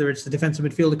 whether it's the defensive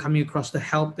midfielder coming across to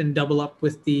help and double up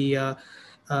with the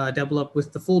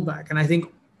fullback. And I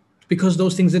think because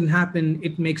those things didn't happen,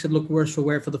 it makes it look worse for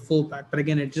wear for the fullback. But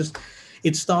again,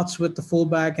 it starts with the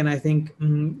fullback. And I think,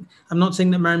 I'm not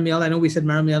saying that Mariam, I know we said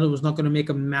Mariam was not going to make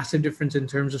a massive difference in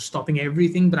terms of stopping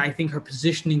everything, but I think her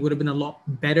positioning would have been a lot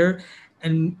better.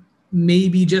 And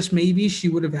maybe, just maybe, she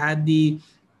would have had the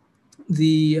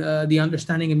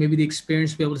understanding and maybe the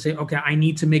experience to be able to say, okay, I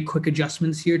need to make quick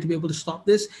adjustments here to be able to stop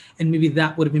this. And maybe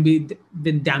that would have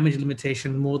been damage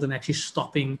limitation more than actually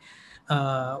stopping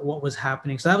what was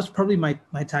happening. So that was probably my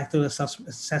tactical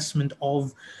assessment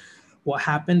of what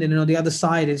happened. And the other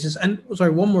side is just, and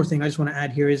sorry, one more thing I just want to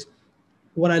add here is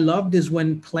what I loved is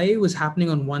when play was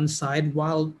happening on one side,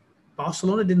 while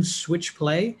Barcelona didn't switch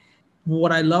play,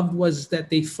 what I loved was that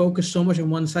they focused so much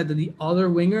on one side that the other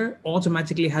winger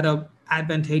automatically had a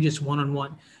advantageous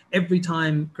one-on-one. Every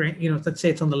time, let's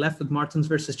say it's on the left with Martens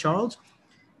versus Charles,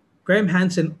 Graham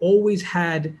Hansen always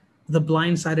had the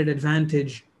blindsided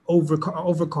advantage over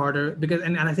Carter, because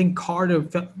and I think Carter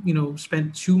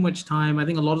spent too much time. I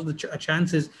think a lot of the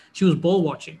chances she was ball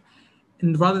watching,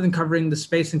 and rather than covering the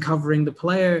space and covering the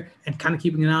player and kind of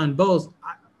keeping an eye on both,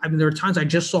 I mean there were times I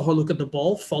just saw her look at the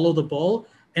ball, follow the ball,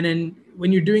 and then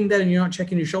when you're doing that and you're not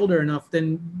checking your shoulder enough,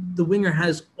 then the winger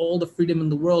has all the freedom in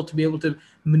the world to be able to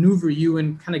maneuver you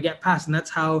and kind of get past. And that's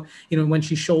how, when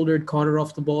she shouldered Carter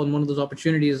off the ball in one of those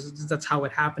opportunities, that's how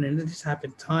it happened. And it just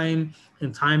happened time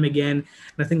and time again.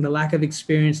 And I think the lack of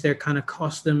experience there kind of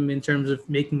cost them in terms of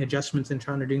making adjustments and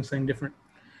trying to do something different.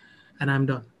 And I'm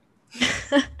done.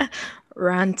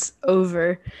 Rant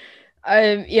over.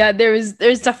 There's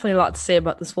definitely a lot to say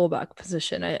about this fullback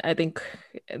position. I think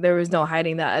there was no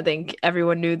hiding that. I think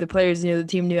everyone knew, the players knew, the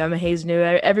team knew, Emma Hayes knew,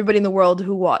 everybody in the world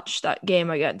who watched that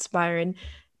game against Bayern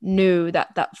knew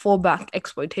that fullback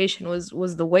exploitation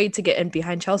was the way to get in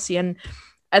behind Chelsea. And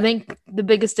I think the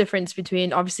biggest difference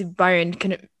between obviously Bayern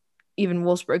couldn't, even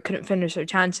Wolfsburg couldn't finish their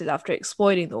chances after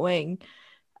exploiting the wing.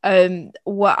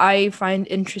 What I find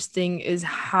interesting is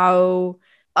how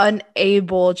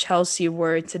unable Chelsea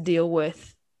were to deal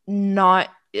with not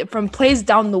from plays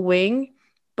down the wing,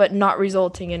 but not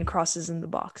resulting in crosses in the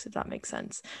box, if that makes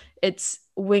sense. It's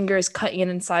wingers cutting in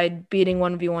inside, beating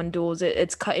 1v1 duels.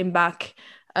 It's cutting back.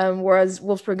 Whereas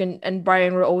Wolfsburg and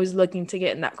Bayern were always looking to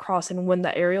get in that cross and win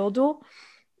that aerial duel,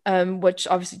 which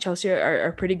obviously Chelsea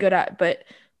are pretty good at. But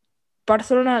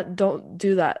Barcelona don't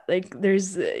do that. Like,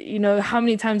 there's, how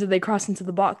many times did they cross into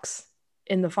the box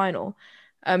in the final?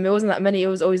 It wasn't that many. It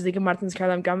was always Liga Martins,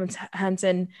 Caroline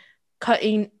Hansen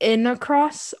cutting in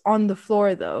across on the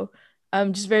floor, though.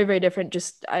 Just very, very different.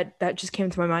 That just came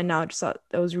to my mind now. I just thought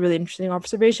that was a really interesting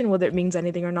observation. Whether it means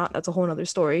anything or not, that's a whole other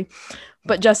story.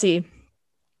 But Jesse,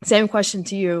 same question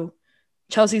to you.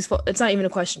 It's not even a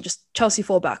question, just Chelsea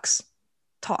fullbacks.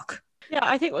 Talk. Yeah,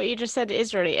 I think what you just said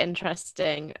is really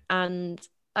interesting. And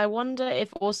I wonder if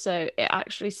also it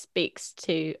actually speaks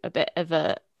to a bit of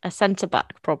a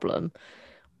centre-back problem,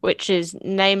 which is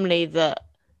namely that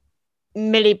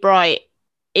Millie Bright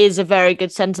is a very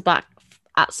good centre-back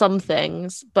at some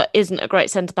things, but isn't a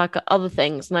great centre-back at other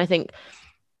things. And I think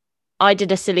I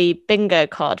did a silly bingo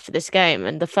card for this game,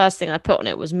 and the first thing I put on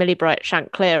it was Millie Bright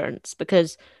shank clearance,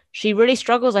 because she really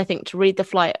struggles, I think, to read the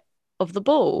flight of the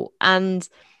ball. And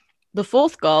the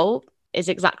fourth goal is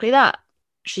exactly that.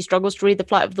 She struggles to read the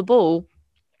flight of the ball.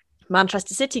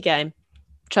 Manchester City game,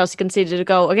 Chelsea conceded a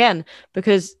goal again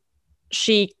because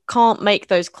she can't make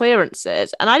those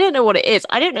clearances. And I don't know what it is.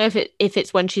 I don't know if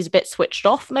it's when she's a bit switched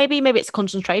off, maybe it's a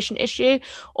concentration issue,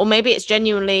 or maybe it's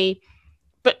genuinely,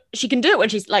 but she can do it when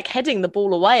she's like heading the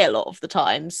ball away a lot of the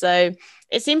time. So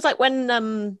it seems like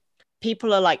when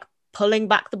people are like pulling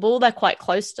back the ball, they're quite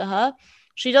close to her.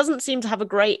 She doesn't seem to have a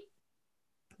great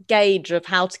gauge of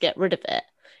how to get rid of it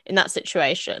in that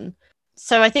situation.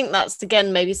 So I think that's,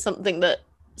 again, maybe something that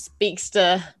speaks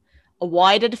to a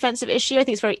wider defensive issue. I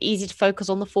think it's very easy to focus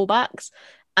on the fullbacks.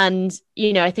 And,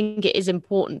 I think it is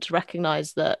important to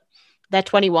recognise that they're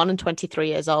 21 and 23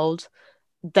 years old.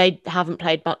 They haven't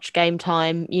played much game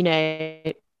time.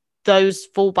 Those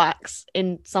fullbacks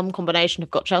in some combination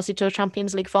have got Chelsea to a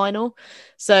Champions League final.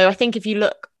 So I think if you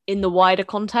look in the wider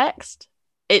context,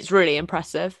 it's really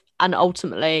impressive. And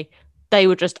ultimately, they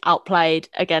were just outplayed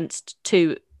against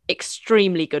two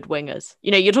extremely good wingers.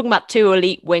 You're talking about two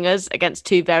elite wingers against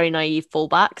two very naive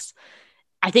fullbacks.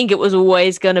 I think it was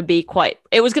always going to be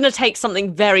it was going to take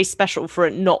something very special for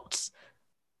it not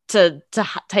to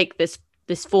take this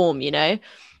form,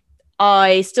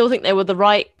 I still think they were the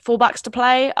right fullbacks to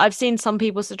play. I've seen some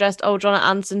people suggest, Jonna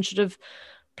Anderson should have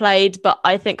played, but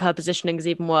I think her positioning is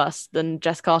even worse than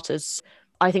Jess Carter's.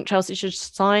 I think Chelsea should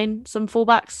sign some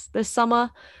fullbacks this summer,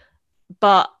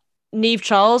 but Niamh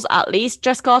Charles, at least.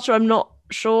 Jess Carter, I'm not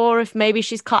sure if maybe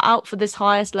she's cut out for this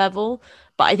highest level,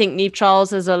 but I think Niamh Charles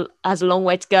has a long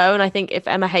way to go. And I think if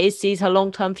Emma Hayes sees her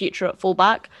long-term future at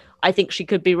fullback, I think she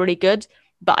could be really good.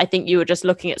 But I think you were just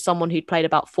looking at someone who'd played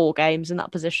about 4 games in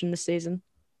that position this season.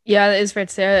 Yeah, it is fair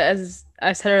to say. As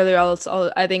I said earlier,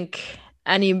 I think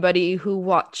anybody who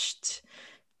watched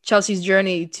Chelsea's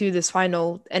journey to this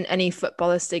final and any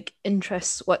footballistic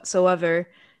interests whatsoever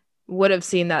would have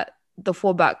seen that the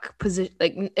fullback position,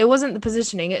 like, it wasn't the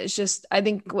positioning. It's just, I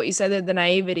think what you said, the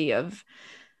naivety of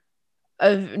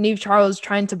Niamh Charles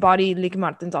trying to body Lieke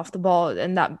Martens off the ball,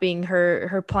 and that being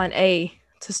her plan A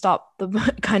to stop the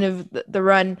kind of the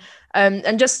run.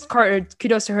 And just Carter,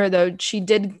 kudos to her though. She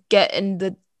did get in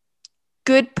the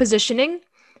good positioning.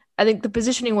 I think the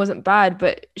positioning wasn't bad,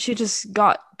 but she just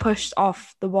got pushed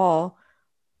off the ball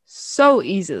so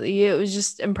easily. It was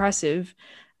just impressive.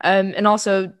 And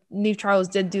also Niamh Charles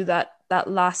did do that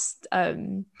last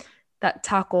that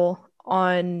tackle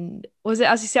on, was it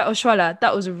Asisia Oshoala?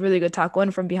 That was a really good tackle in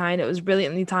from behind. It was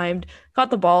brilliantly timed. Got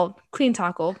the ball, clean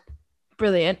tackle,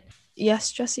 brilliant.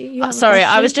 Yes, Jesse. Sorry,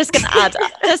 I was just going to add,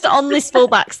 just on this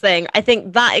fullbacks thing, I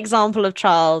think that example of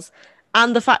Charles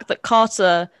and the fact that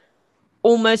Carter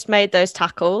almost made those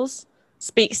tackles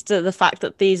speaks to the fact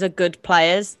that these are good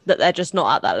players, that they're just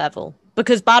not at that level,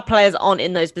 because bad players aren't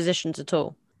in those positions at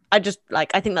all. I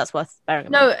think that's worth bearing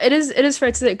in mind. No, it is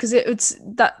fair to say, because it's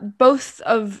that both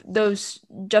of those,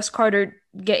 Jess Carter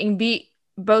getting beat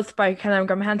both by Caroline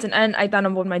Graham Hansen and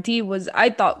Aitana Bonmati, I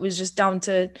thought was just down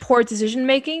to poor decision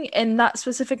making in that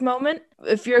specific moment.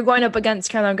 If you're going up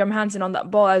against Caroline Graham Hansen on that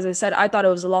ball, as I said, I thought it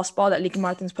was a lost ball that Lieke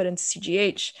Martens put into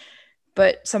CGH,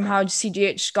 but somehow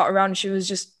CGH got around.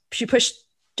 She pushed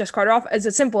Jess Carter off.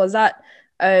 As simple as that.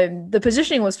 The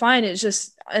positioning was fine. It's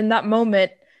just in that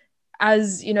moment,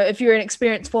 as you know, if you're an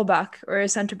experienced fullback or a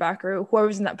center back or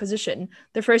whoever's in that position,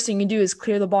 the first thing you do is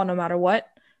clear the ball no matter what.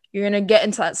 You're going to get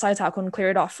into that side tackle and clear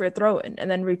it off for a throw in, and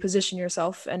then reposition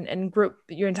yourself and group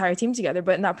your entire team together.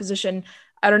 But in that position,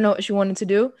 I don't know what she wanted to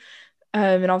do.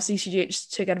 And obviously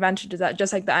CGH took advantage of that,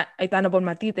 just like that Aitana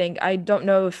Bonmati thing. I don't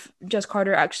know if Jess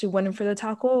Carter actually went in for the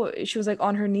tackle. She was like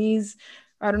on her knees.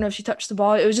 I don't know if she touched the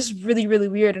ball. It was just really, really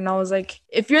weird. And I was like,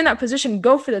 if you're in that position,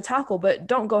 go for the tackle, but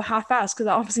don't go half-assed, because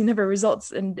that obviously never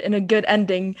results in a good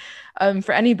ending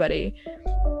for anybody.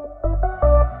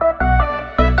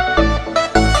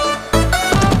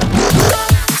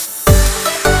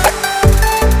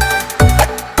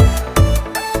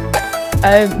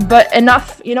 But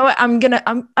enough. You know what? I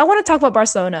want to talk about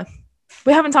Barcelona.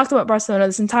 We haven't talked about Barcelona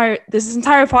this entire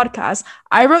podcast.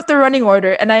 I wrote the running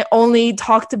order and I only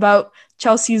talked about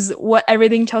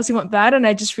everything Chelsea went bad, and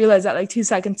I just realized that like 2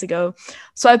 seconds ago.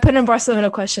 So I put in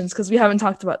Barcelona questions because we haven't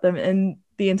talked about them in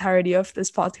the entirety of this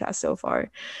podcast so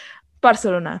far.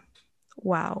 Barcelona.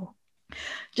 Wow.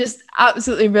 Just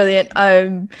absolutely brilliant.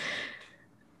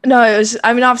 No, it was,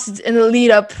 I mean, obviously in the lead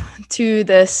up to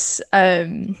this,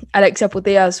 Alexia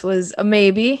Putellas was a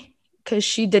maybe, because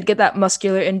she did get that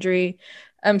muscular injury.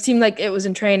 Seemed like it was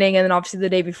in training, and then obviously the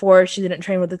day before she didn't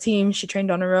train with the team. She trained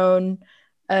on her own.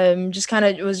 Just kind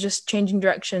of was just changing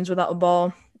directions without a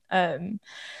ball. So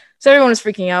everyone was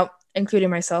freaking out, including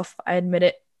myself. I admit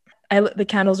it. I lit the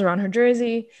candles around her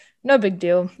jersey. No big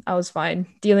deal. I was fine,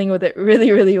 dealing with it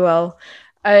really, really well.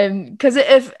 Because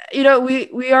if you know,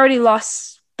 we already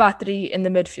lost Patri in the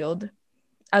midfield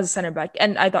as a center back,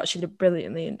 and I thought she did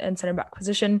brilliantly in center back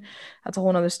position. That's a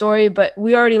whole nother story, but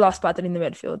we already lost Patri in the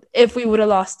midfield. If we would have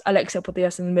lost Alexia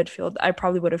Putellas in the midfield, I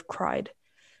probably would have cried.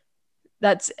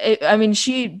 That's it. I mean,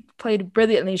 she played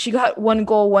brilliantly. She got 1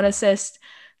 goal, 1 assist.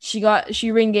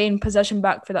 She regained possession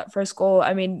back for that first goal.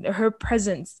 I mean, her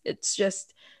presence, it's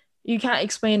just, you can't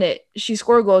explain it. She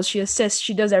scores goals, she assists,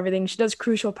 she does everything. She does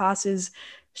crucial passes.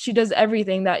 She does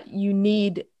everything that you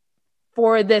need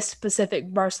for this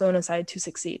specific Barcelona side to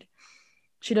succeed.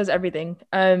 She does everything.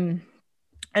 And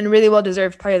really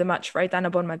well-deserved player of the match for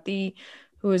Aitana Bonmati,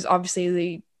 who is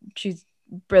obviously, she's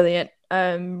brilliant.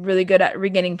 Really good at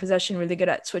regaining possession, really good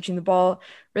at switching the ball,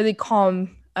 really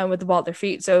calm with the ball at their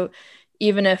feet. So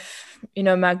even if, you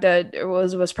know, Magda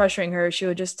was pressuring her, she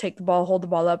would just take the ball, hold the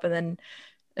ball up, and then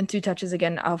in 2 touches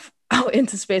again out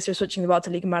into space, or switching the ball to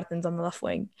Liga Martins on the left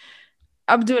wing.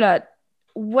 Abdullah,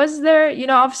 was there, you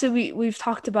know, obviously I've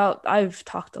talked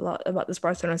a lot about this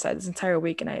Barcelona side this entire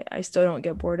week, and I still don't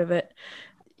get bored of it.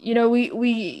 You know,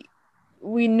 we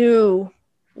knew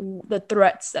the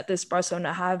threats that this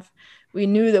Barcelona have. We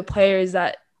knew the players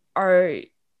that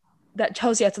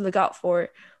Chelsea had to look out for.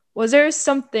 Was there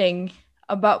something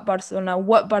about Barcelona,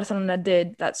 what Barcelona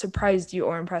did, that surprised you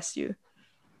or impressed you?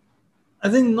 I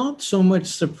think not so much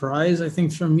surprise. I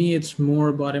think for me, it's more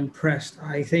about impressed.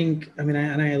 I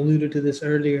alluded to this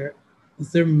earlier.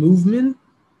 Their movement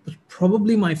was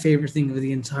probably my favorite thing of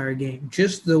the entire game.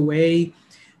 Just the way,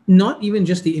 not even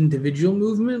just the individual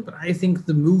movement, but I think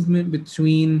the movement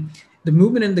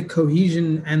and the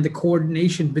cohesion and the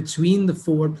coordination between the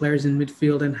forward players in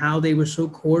midfield, and how they were so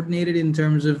coordinated in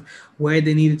terms of where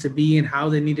they needed to be and how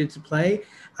they needed to play.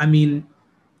 I mean,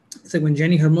 it's like when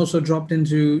Jenny Hermoso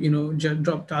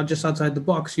dropped out just outside the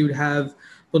box, you'd have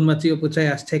Bonmati or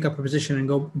Putellas take up a position and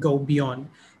go beyond.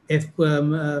 If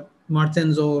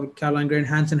Martins or Caroline Graham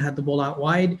Hansen had the ball out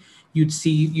wide, you'd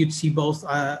see both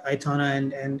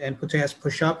Aitana and Putellas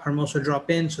push up, Hermoso drop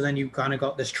in. So then you've kind of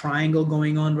got this triangle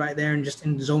going on right there, and just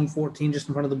in zone 14, just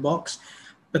in front of the box.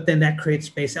 But then that creates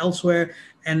space elsewhere.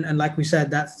 And like we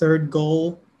said, that third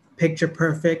goal, picture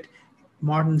perfect.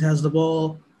 Martins has the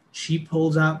ball. She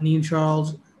pulls out Niamh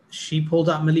Charles. She pulls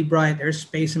out Millie Bright. There's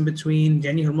space in between.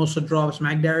 Jenny Hermoso drops.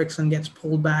 Magda Eriksson gets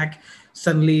pulled back.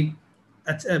 Suddenly,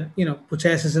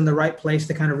 Putellas is in the right place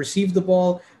to kind of receive the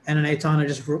ball. And then Aitana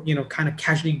just, kind of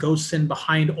casually goes in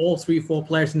behind all 3-4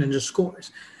 players and then just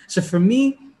scores. So for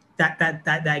me,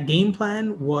 that game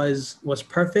plan was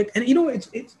perfect. And,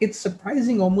 it's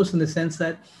surprising almost in the sense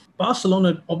that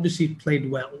Barcelona obviously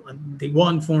played well. They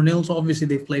won 4-0, so obviously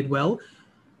they played well.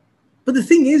 But the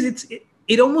thing is,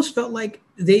 it almost felt like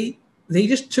they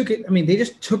just took it. I mean, they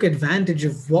just took advantage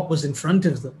of what was in front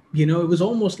of them. It was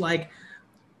almost like,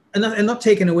 and not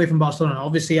taken away from Barcelona.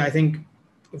 Obviously, I think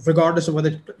regardless of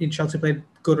whether Chelsea played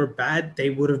good or bad,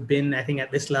 they would have been, I think, at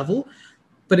this level.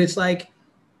 But it's like,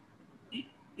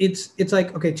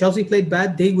 okay, Chelsea played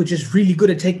bad. They were just really good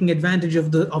at taking advantage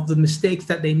of the mistakes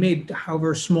that they made,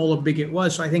 however small or big it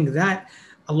was. So I think that,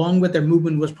 along with their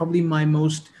movement, was probably my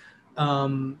most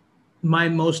my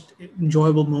most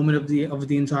enjoyable moment of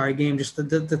the entire game. Just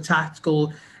the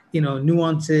tactical,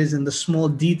 nuances and the small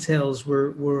details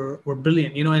were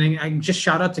brilliant. And I just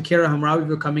shout out to Kira Hamraoui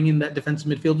for coming in that defensive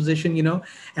midfield position.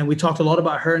 And we talked a lot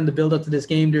about her in the build up to this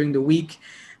game during the week,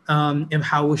 and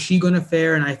how was she going to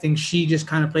fare. And I think she just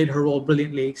kind of played her role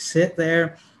brilliantly. Sit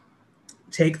there,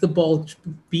 take the ball,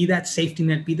 be that safety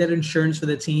net, be that insurance for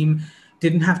the team.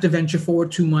 Didn't have to venture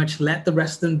forward too much. Let the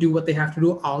rest of them do what they have to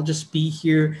do. I'll just be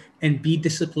here and be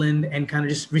disciplined and kind of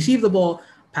just receive the ball,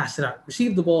 pass it out.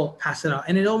 Receive the ball, pass it out.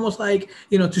 And it almost like,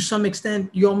 to some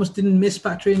extent, you almost didn't miss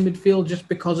Patri in midfield just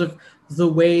because of the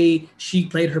way she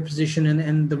played her position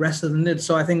and the rest of them did.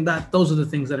 So I think that those are the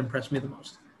things that impressed me the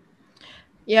most.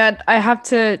 Yeah, I have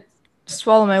to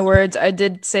swallow my words. I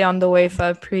did say on the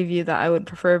UEFA preview that I would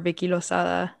prefer Vicky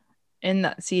Losada in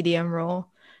that CDM role.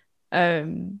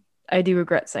 I do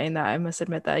regret saying that. I must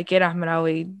admit that Ghera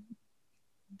Hamraoui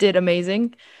did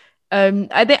amazing.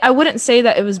 I think I wouldn't say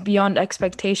that it was beyond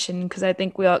expectation because I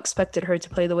think we all expected her to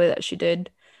play the way that she did.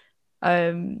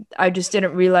 I just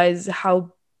didn't realize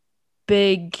how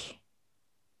big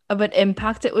of an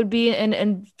impact it would be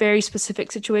in very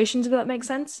specific situations, if that makes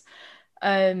sense.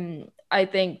 I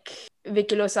think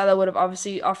Vicky Losada would have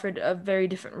obviously offered a very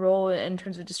different role in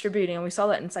terms of distributing, and we saw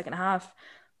that in the second half.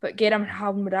 But Ghera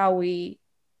Hamraoui,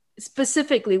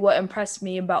 specifically, what impressed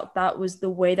me about that was the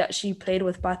way that she played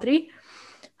with Patri.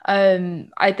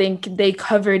 I think they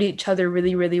covered each other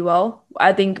really, really well.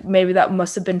 I think maybe that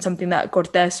must have been something that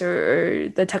Cortés or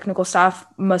the technical staff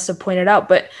must have pointed out.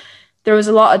 But there was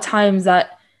a lot of times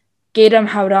that Ghera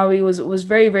Hamraoui was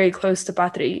very, very close to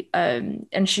Patri,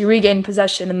 and she regained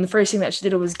possession. And the first thing that she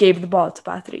did was gave the ball to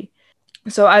Patri.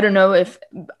 So I don't know if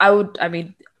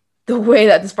the way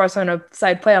that this Barcelona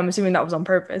side play, I'm assuming that was on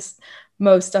purpose.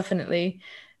 Most definitely.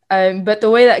 But the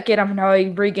way that Ghera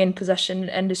Hamraoui regained possession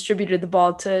and distributed the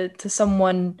ball to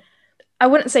someone, I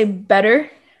wouldn't say better,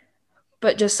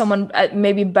 but just someone at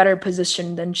maybe better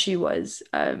position than she was.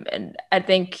 And I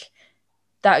think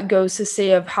that goes to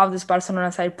say of how this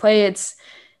Barcelona side play. It's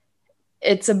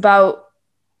about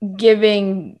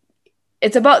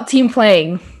it's about team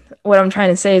playing. What I'm trying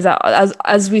to say is that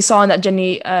as we saw in that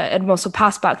Jenny Hermoso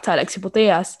pass back to Alexia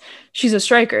Putellas, she's a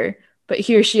striker. But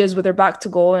here she is with her back to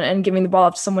goal and giving the ball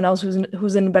up to someone else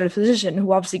who's in a better position,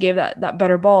 who obviously gave that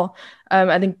better ball.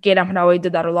 I think Ghera Hamraoui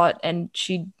did that a lot, and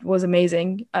she was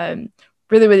amazing.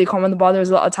 Really, really calm on the ball. There was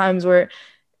a lot of times where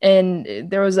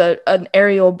there was an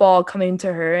aerial ball coming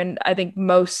to her, and I think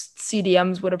most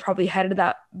CDMs would have probably headed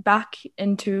that back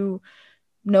into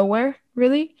nowhere,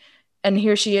 really. And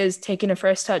here she is taking a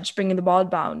first touch, bringing the ball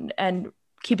down, and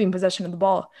keeping possession of the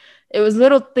ball. It was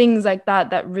little things like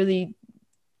that really...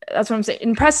 That's what I'm saying.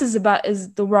 Impressive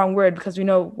is the wrong word because we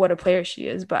know what a player she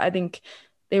is, but I think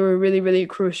they were really, really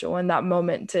crucial in that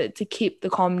moment to keep the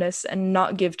calmness and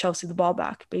not give Chelsea the ball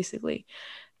back, basically.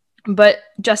 But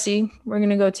Jesse, we're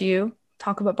going to go to you.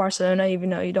 Talk about Barcelona,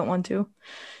 even though you don't want to.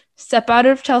 Step out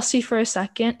of Chelsea for a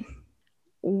second.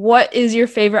 What is your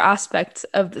favorite aspect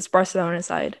of this Barcelona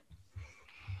side?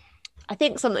 I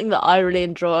think something that I really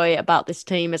enjoy about this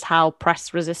team is how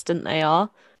press resistant they are.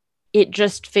 It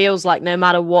just feels like no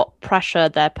matter what pressure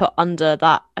they're put under,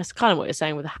 that that's kind of what you're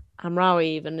saying with Hamraoui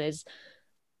even, is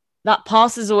that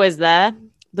pass is always there.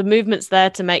 The movement's there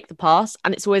to make the pass,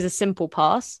 and it's always a simple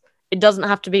pass. It doesn't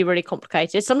have to be really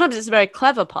complicated. Sometimes it's a very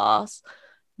clever pass,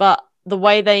 but the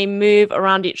way they move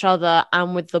around each other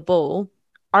and with the ball,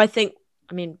 I think,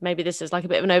 maybe this is like a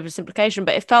bit of an oversimplification,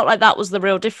 but it felt like that was the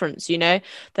real difference, There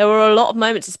were a lot of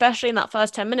moments, especially in that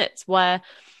first 10 minutes, where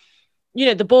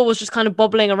the ball was just kind of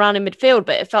bobbling around in midfield,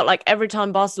 but it felt like every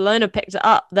time Barcelona picked it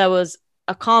up, there was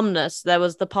a calmness, there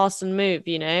was the pass and move,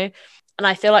 And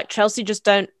I feel like Chelsea just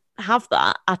don't have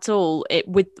that at all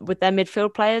with their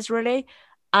midfield players, really.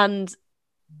 And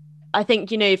I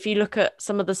think, if you look at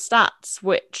some of the stats,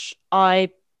 which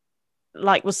I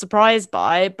was surprised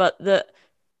by, but that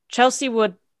Chelsea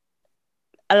were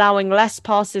allowing less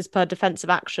passes per defensive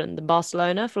action than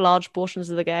Barcelona for large portions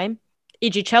of the game.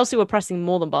 E.g., Chelsea were pressing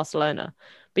more than Barcelona.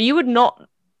 But you would not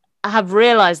have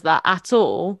realised that at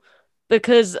all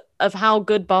because of how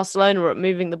good Barcelona were at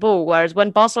moving the ball. Whereas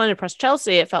when Barcelona pressed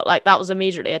Chelsea, it felt like that was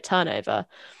immediately a turnover.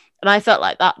 And I felt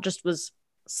like that just was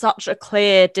such a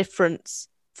clear difference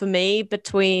for me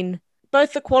between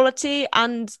both the quality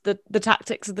and the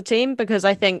tactics of the team. Because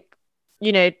I think,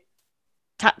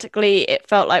 tactically, it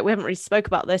felt like, we haven't really spoke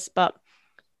about this, but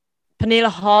Pernille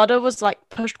Harder was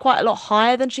pushed quite a lot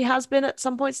higher than she has been at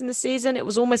some points in the season. It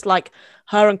was almost like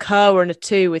her and Kerr were in a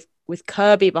two with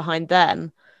Kirby behind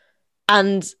them.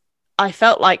 And I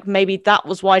felt like maybe that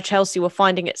was why Chelsea were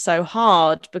finding it so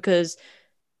hard, because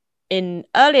in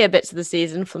earlier bits of the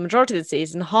season, for the majority of the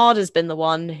season, Harder's been the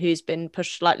one who's been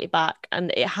pushed slightly back,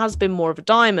 and it has been more of a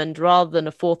diamond rather than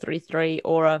a 4-3-3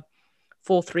 or a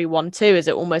 4-3-1-2, as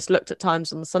it almost looked at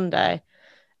times on the Sunday.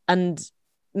 And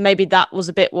maybe that was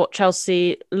a bit what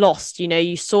Chelsea lost. You know,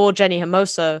 you saw Jenny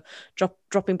Hermoso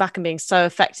dropping back and being so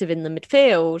effective in the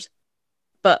midfield,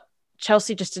 but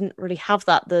Chelsea just didn't really have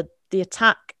that. The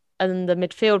attack and the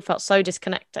midfield felt so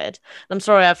disconnected. And I'm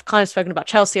sorry, I've kind of spoken about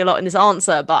Chelsea a lot in this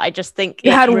answer, but I just think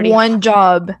you had really one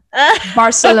job,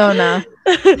 Barcelona.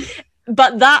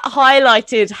 But that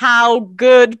highlighted how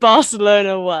good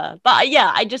Barcelona were. But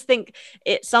yeah, I just think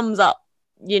it sums up,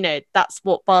 you know, that's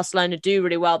what Barcelona do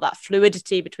really well, that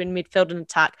fluidity between midfield and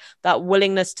attack, that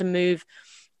willingness to move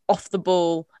off the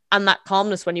ball, and that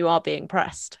calmness when you are being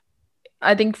pressed.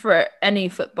 I think for any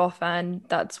football fan,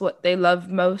 that's what they love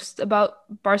most about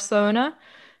Barcelona.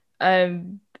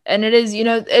 And it is, you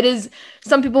know, it is,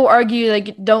 some people argue,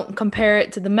 like, don't compare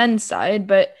it to the men's side,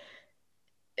 but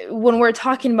when we're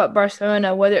talking about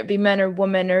Barcelona, whether it be men or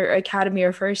women or academy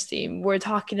or first team, we're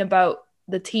talking about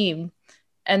the team.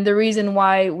 And the reason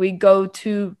why we go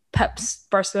to Pep's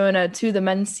Barcelona, to the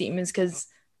men's team, is because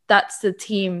that's the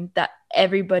team that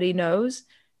everybody knows.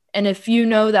 And if you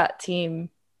know that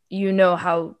team, you know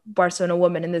how Barcelona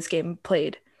women in this game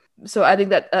played. So I think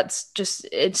that's just,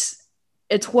 it's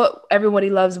what everybody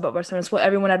loves about Barcelona. It's what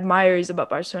everyone admires about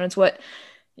Barcelona. It's what,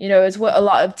 you know, it's what a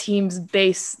lot of teams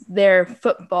base their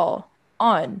football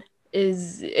on.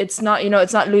 It's not, you know,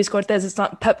 it's not Luis Cortez, it's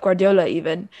not Pep Guardiola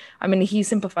even. I mean, he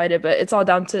simplified it, but it's all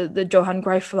down to the Johan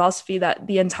Cruyff philosophy that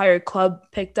the entire club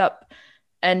picked up,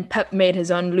 and Pep made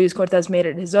his own, Luis Cortez made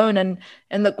it his own, and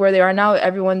look where they are now.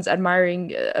 Everyone's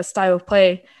admiring a style of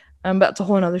play, but that's a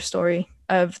whole other story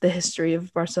of the history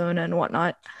of Barcelona and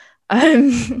whatnot.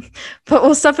 But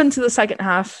we'll step into the second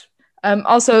half.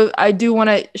 Also, I do want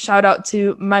to shout out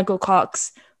to Michael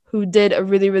Cox, who did a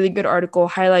really, really good article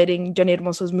highlighting Jenny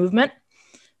Hermoso's movement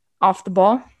off the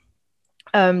ball.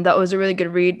 That was a really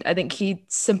good read. I think he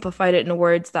simplified it in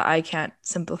words that I can't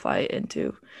simplify it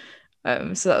into.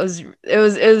 So it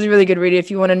was a really good read. If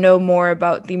you want to know more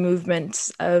about the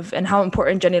movement of and how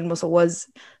important Jenny Hermoso was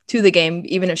to the game,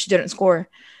 even if she didn't score,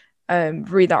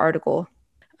 read that article.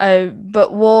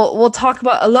 But we'll talk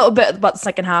about a little bit about the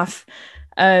second half.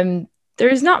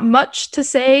 There's not much to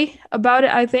say about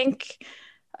it, I think.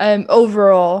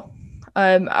 Overall,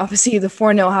 obviously the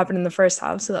 4-0 happened in the first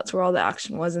half, so that's where all the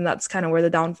action was, and that's kind of where the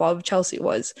downfall of Chelsea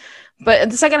was. But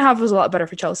the second half was a lot better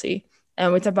for Chelsea.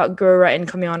 And we talked about Guro Reiten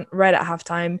coming on right at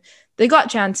halftime. They got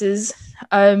chances,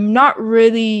 not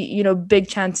really, you know, big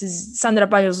chances. Sandra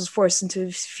Paños was forced into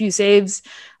a few saves.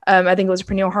 I think it was a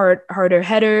Pernille Harder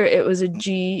header. It was a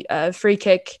G free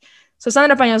kick. So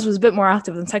Sandra Paños was a bit more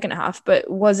active in the second half, but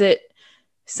was it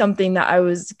something that I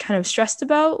was kind of stressed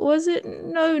about? Was it?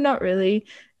 No, not really.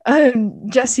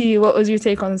 Jesse, what was your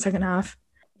take on the second half?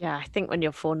 Yeah, I think when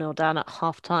you're 4-0 down at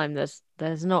half-time, there's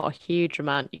not a huge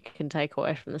amount you can take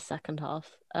away from the second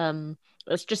half.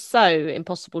 It's just so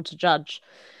impossible to judge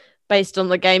based on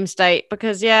the game state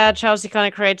because, yeah, Chelsea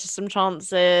kind of created some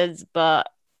chances, but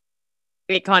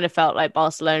it kind of felt like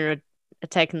Barcelona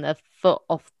had taken their foot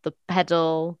off the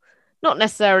pedal. Not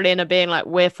necessarily in a being like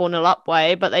we're 4-0 up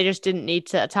way, but they just didn't need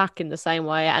to attack in the same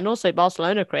way. And also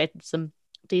Barcelona created some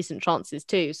decent chances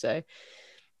too. So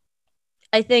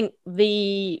I think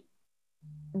the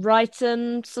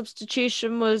Reiten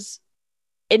substitution was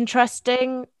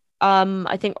interesting.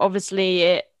 I think obviously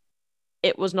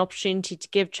it was an opportunity to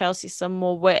give Chelsea some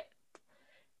more width.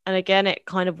 And again, it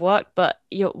kind of worked. But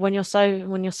when you're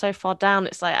so far down,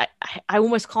 it's like I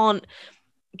almost can't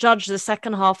judge the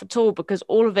second half at all because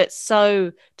all of it's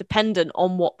so dependent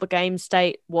on what the game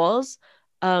state was.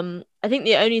 I think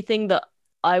the only thing that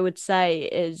I would say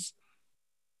is,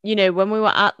 you know, when we were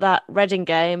at that Reading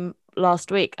game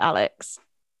last week, Alex,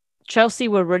 Chelsea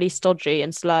were really stodgy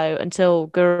and slow until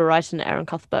Guro Reiten and Erin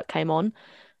Cuthbert came on.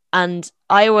 And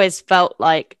I always felt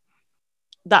like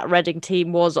that Reading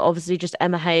team was obviously just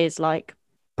Emma Hayes like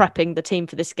prepping the team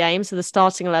for this game. So the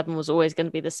starting 11 was always going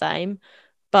to be the same.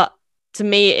 But to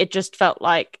me, it just felt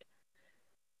like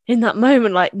in that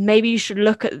moment, like maybe you should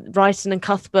look at Reiten and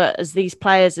Cuthbert as these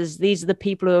players, as these are the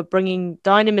people who are bringing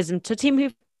dynamism to a team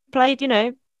who've played, you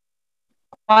know,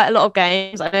 quite a lot of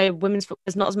games. I know women's football,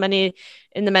 there's not as many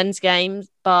in the men's games,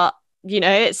 but, you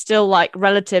know, it's still like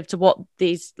relative to what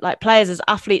these like players as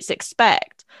athletes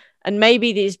expect. And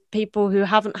maybe these people who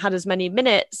haven't had as many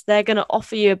minutes, they're going to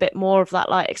offer you a bit more of that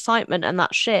like excitement and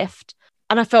that shift.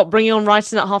 And I felt bringing on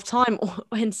Reiten at half time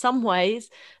in some ways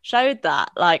showed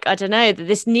that. Like, I don't know, that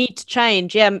this need to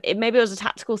change. Yeah, maybe it was a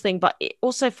tactical thing, but it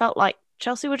also felt like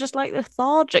Chelsea were just like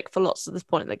lethargic for lots of this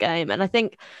point in the game. And I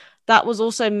think that was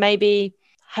also maybe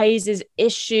Hayes'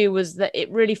 issue, was that it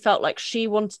really felt like she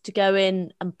wanted to go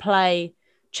in and play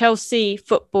Chelsea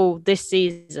football this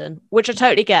season, which I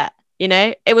totally get. You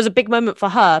know, it was a big moment for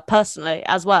her personally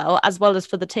as well as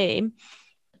for the team.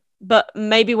 But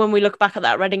maybe when we look back at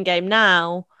that Reading game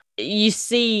now, you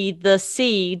see the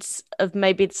seeds of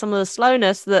maybe some of the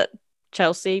slowness that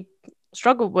Chelsea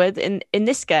struggled with in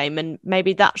this game. And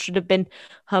maybe that should have been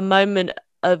her moment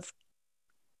of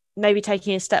maybe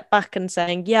taking a step back and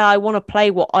saying, yeah, I want to play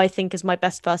what I think is my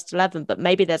best first 11, but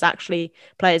maybe there's actually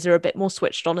players who are a bit more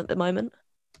switched on at the moment.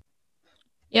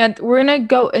 Yeah, we're going to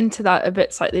go into that a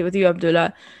bit slightly with you,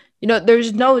 Abdullah. You know,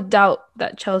 there's no doubt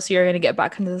that Chelsea are going to get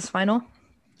back into this final.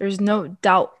 There's no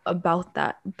doubt about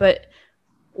that. But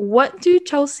what do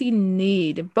Chelsea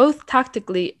need, both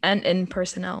tactically and in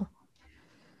personnel?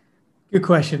 Good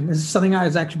question. This is something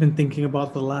I've actually been thinking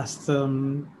about the last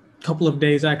couple of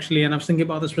days, actually, and I was thinking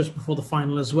about this just before the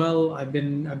final as well. I've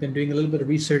been doing a little bit of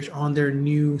research on their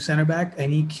new center back,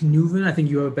 Annick Nuven. I think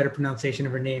you have a better pronunciation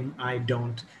of her name. I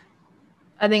don't.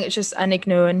 I think it's just Annick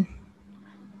Nuven.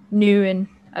 Nuven.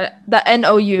 The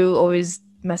N-O-U always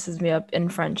messes me up in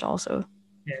French also.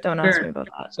 Yeah, don't ask me about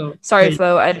that. So, sorry,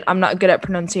 Flo. I'm not good at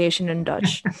pronunciation in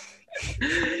Dutch.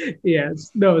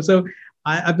 Yes. No. So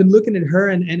I've been looking at her,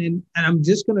 and I'm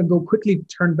just going to go quickly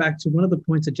turn back to one of the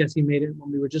points that Jessie made it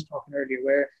when we were just talking earlier,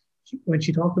 where when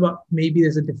she talked about maybe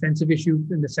there's a defensive issue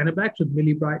in the center backs with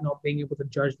Millie Bright not being able to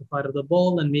judge the fight of the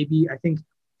ball. And maybe I think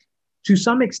to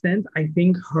some extent, I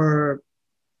think her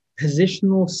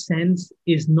positional sense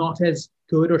is not as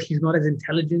good, or she's not as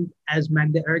intelligent as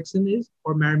Magda Eriksson is,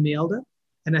 or Maren Mjelde.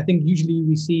 And I think usually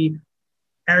we see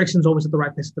Eriksson's always at the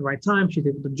right place at the right time. She's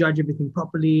able to judge everything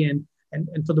properly. And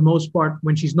for the most part,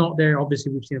 when she's not there,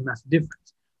 obviously we've seen a massive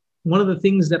difference. One of the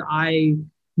things that I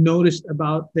noticed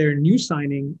about their new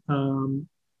signing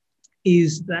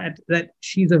is that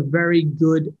she's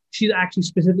she's actually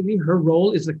specifically, her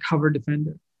role is a cover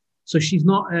defender. So she's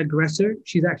not an aggressor.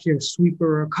 She's actually a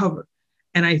sweeper or a cover.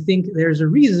 And I think there's a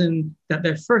reason that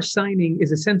their first signing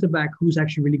is a centre back who's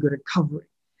actually really good at covering.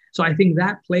 So I think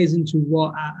that plays into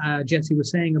what Jessie was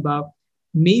saying about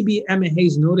maybe Emma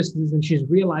Hayes noticed this and she's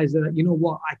realized that, you know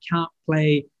what, I can't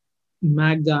play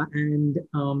Magda and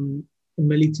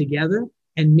Millie together.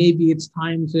 And maybe it's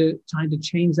time to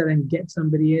change that and get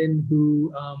somebody in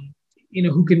who,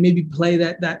 who can maybe play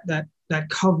that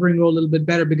covering role a little bit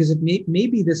better, because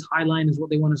maybe this high line is what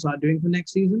they want to start doing for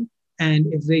next season.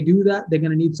 And if they do that, they're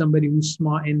going to need somebody who's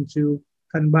smart into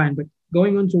combine. But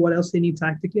going on to what else they need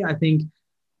tactically, I think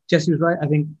Jessie was right. I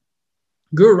think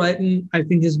Guro Reiten, I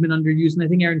think, has been underused, and I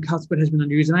think Erin Cuthbert has been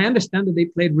underused. And I understand that they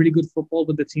played really good football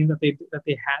with the team that they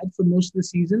had for most of the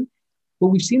season, but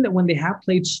we've seen that when they have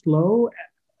played slow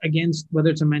against, whether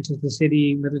it's a Manchester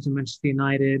City, whether it's a Manchester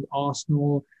United,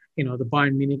 Arsenal, the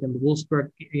Bayern Munich and the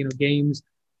Wolfsburg, games,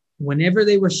 whenever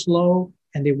they were slow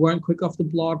and they weren't quick off the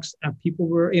blocks, and people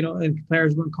were, and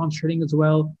players weren't concentrating as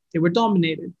well, they were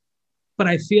dominated. But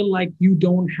I feel like you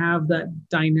don't have that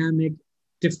dynamic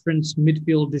difference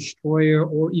midfield destroyer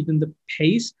or even the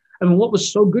pace. I mean, what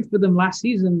was so good for them last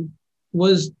season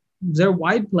was their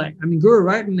wide play. I mean, Guro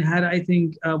Reiten had, I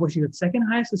think, she got second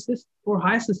highest assist or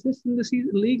highest assist in the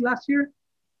league last year,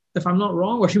 if I'm not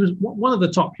wrong, or she was one of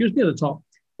the top. She was near the top.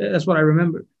 That's what I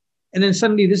remember. And then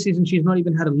suddenly this season, she's not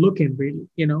even had a look in, really,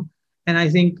 And I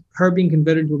think her being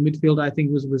converted to a midfield, I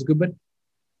think was good. But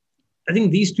I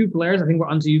think these two players, I think, were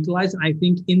underutilized. And I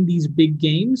think in these big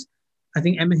games, I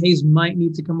think Emma Hayes might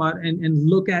need to come out and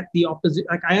look at the opposite.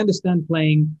 Like, I understand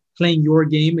playing your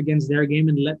game against their game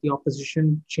and let the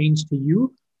opposition change to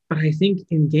you. But I think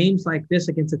in games like this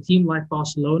against a team like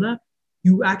Barcelona,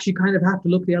 you actually kind of have to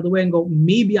look the other way and go,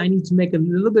 maybe I need to make a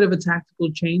little bit of a tactical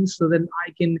change so then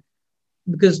I can,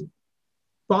 because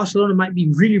Barcelona might be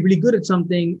really, really good at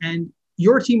something and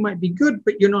your team might be good,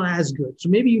 but you're not as good. So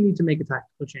maybe you need to make a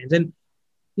tactical change. And,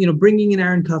 bringing in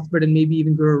Erin Cuthbert and maybe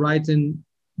even Guro Reiten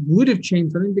would have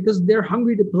changed something, because they're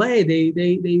hungry to play.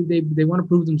 They want to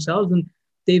prove themselves, and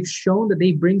they've shown that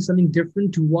they bring something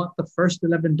different to what the first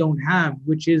 11 don't have,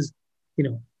 which is,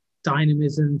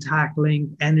 dynamism,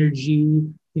 tackling, energy,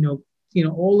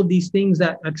 all of these things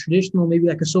that a traditional, maybe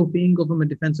like a Sophie Ingle from a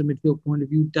defensive midfield point of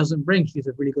view doesn't bring. She's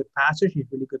a really good passer. She's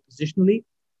really good positionally,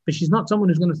 but she's not someone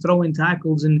who's going to throw in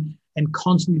tackles and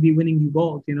constantly be winning you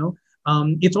balls,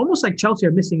 It's almost like Chelsea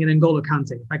are missing an N'Golo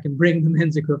Kante, if I can bring the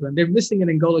men's equivalent. They're missing an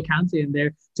N'Golo Kante in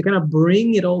there to kind of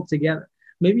bring it all together.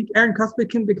 Maybe Erin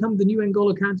Cuthbert can become the new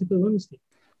N'Golo Kante for the women's team.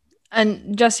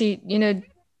 And Jessie,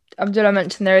 Abdullah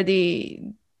mentioned there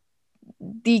the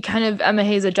kind of Emma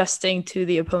Hayes adjusting to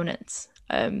the opponents.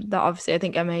 that obviously I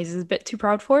think Emma Hayes is a bit too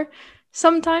proud for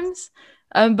sometimes.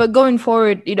 But going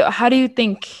forward, how do you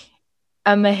think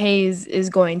Emma Hayes is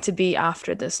going to be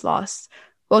after this loss?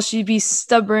 Will she be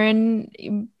stubborn,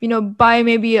 buy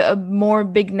maybe a more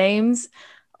big names,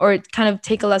 or kind of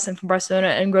take a lesson from Barcelona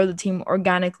and grow the team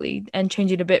organically and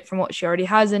change it a bit from what she already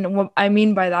has? And what I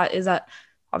mean by that is that,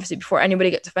 obviously, before anybody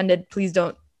gets offended, please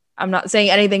don't. I'm not saying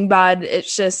anything bad.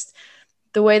 It's just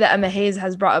the way that Emma Hayes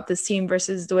has brought up this team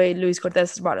versus the way Luis Cortés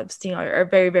has brought up this team are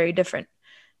very, very different.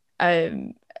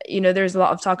 There's a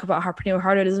lot of talk about how Pernille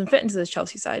Harder doesn't fit into this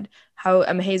Chelsea side, how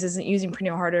Emma Hayes isn't using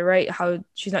Pernille Harder right, how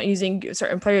she's not using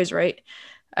certain players right.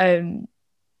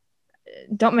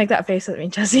 Don't make that face at me,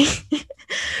 Jesse.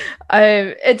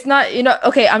 It's not,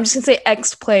 okay, I'm just going to say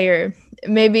X player.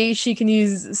 Maybe she can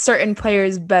use certain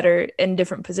players better in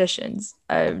different positions.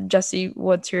 Jesse,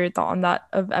 what's your thought on that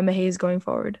of Emma Hayes going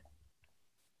forward?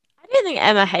 I don't think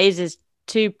Emma Hayes is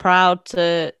too proud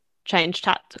to change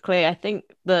tactically. I think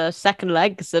the second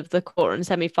legs of the quarter and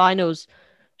semi-finals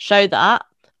show that.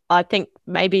 I think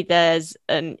maybe there's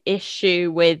an issue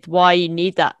with why you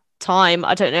need that time.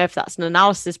 I don't know if that's an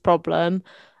analysis problem,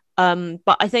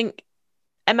 but I think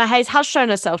Emma Hayes has shown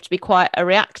herself to be quite a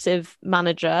reactive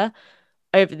manager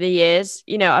over the years.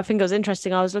 I think it was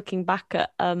interesting. I was looking back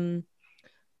at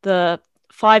the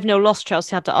 5-0 loss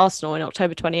Chelsea had to Arsenal in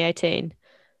October 2018.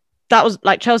 That was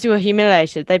like Chelsea were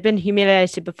humiliated. They've been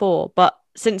humiliated before, but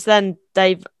since then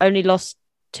they've only lost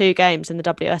 2 games in the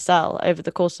WSL over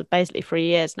the course of basically 3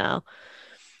 years now.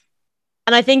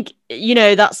 And I think,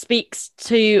 that speaks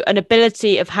to an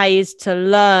ability of Hayes to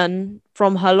learn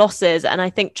from her losses. And I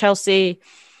think Chelsea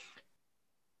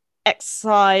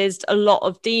exercised a lot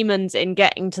of demons in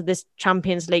getting to this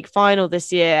Champions League final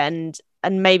this year. And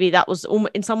maybe that was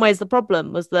in some ways the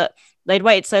problem, was that they'd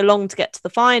waited so long to get to the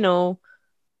final.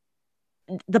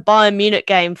 The Bayern Munich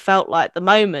game felt like the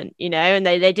moment, and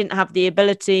they didn't have the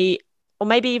ability or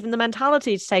maybe even the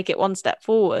mentality to take it one step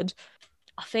forward.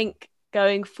 I think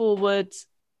going forward,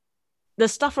 the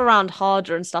stuff around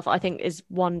Harder and stuff, I think is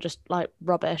just like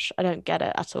rubbish. I don't get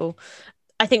it at all.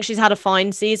 I think she's had a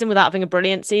fine season without having a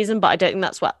brilliant season, but I don't think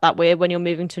that's that weird when you're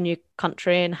moving to a new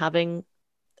country and having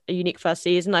a unique first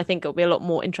season. I think it'll be a lot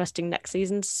more interesting next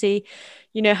season to see,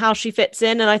 how she fits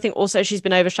in. And I think also she's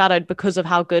been overshadowed because of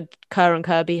how good Kerr and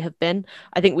Kirby have been.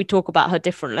 I think we talk about her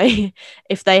differently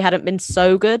if they hadn't been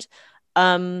so good.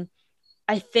 I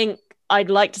think I'd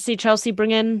like to see Chelsea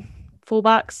bring in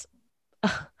fullbacks,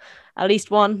 at least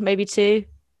one, maybe 2.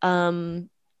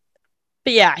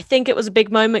 But yeah, I think it was a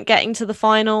big moment getting to the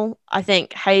final. I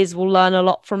think Hayes will learn a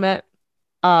lot from it.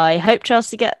 I hope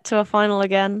Chelsea get to a final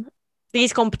again.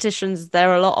 These competitions,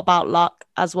 they're a lot about luck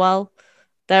as well.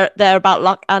 They're about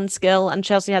luck and skill, and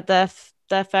Chelsea had their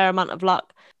fair amount of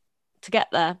luck to get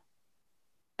there.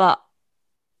 But,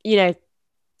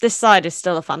 this side is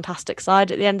still a fantastic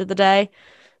side at the end of the day.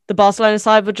 The Barcelona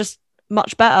side were just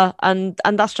much better, and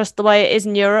that's just the way it is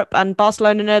in Europe, and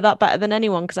Barcelona know that better than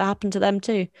anyone because it happened to them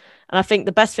too. And I think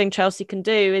the best thing Chelsea can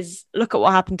do is look at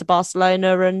what happened to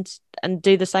Barcelona and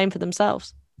do the same for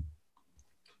themselves.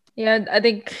 Yeah, I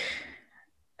think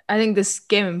this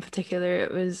game in particular,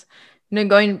 it was,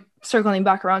 circling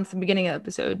back around to the beginning of the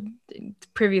episode, the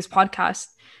previous podcast,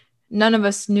 none of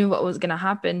us knew what was going to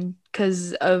happen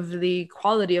because of the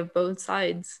quality of both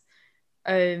sides.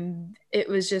 It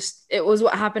was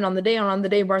what happened on the day. On the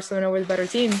day, Barcelona were the better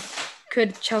team.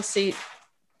 Could Chelsea...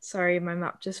 Sorry, my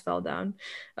map just fell down.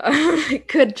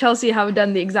 Could Chelsea have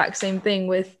done the exact same thing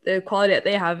with the quality that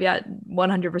they have? Yeah,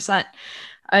 100%.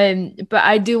 But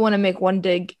I do want to make one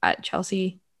dig at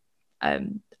Chelsea,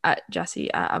 at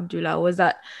Jesse, at Abdullah, was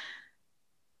that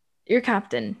your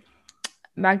captain,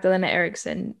 Magdalena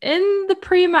Eriksson, in the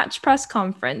pre-match press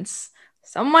conference,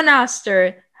 someone asked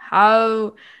her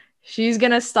how she's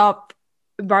going to stop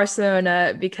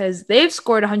Barcelona because they've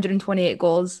scored 128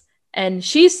 goals. And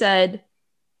she said,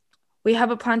 "We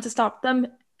have a plan to stop them,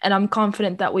 and I'm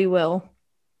confident that we will."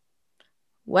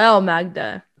 Well,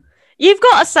 Magda, you've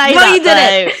got to say that. You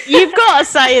didn't. You've got to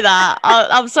say that.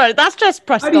 I'm sorry. That's just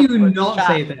press. How do you not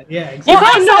say that? Yeah, exactly. Well,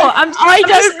 I know. I'm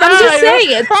just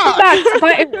saying it.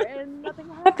 Facts.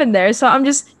 Nothing happened there. So I'm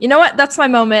just, you know what? That's my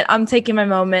moment. I'm taking my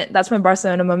moment. That's my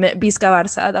Barcelona moment. Bisca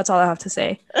Barça. That's all I have to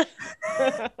say.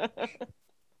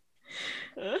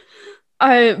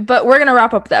 But we're gonna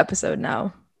wrap up the episode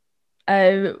now.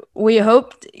 We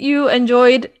hoped you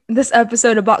enjoyed this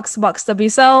episode of Box to Box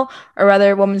WSL, or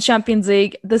rather Women's Champions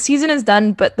League. The season is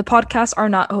done, but the podcasts are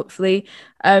not, hopefully.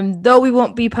 Though we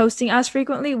won't be posting as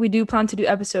frequently, we do plan to do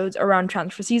episodes around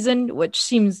transfer season, which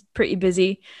seems pretty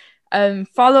busy.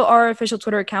 Follow our official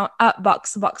Twitter account at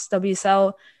Box to Box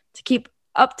WSL to keep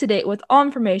up to date with all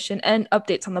information and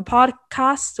updates on the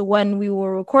podcast, when we will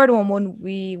record one, when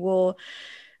we will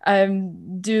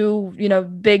do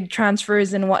big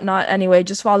transfers and whatnot. Anyway,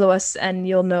 just follow us and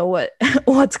you'll know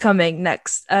what's coming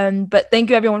next. But thank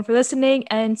you everyone for listening,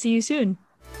 and see you soon.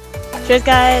 Cheers,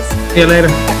 guys. See you later.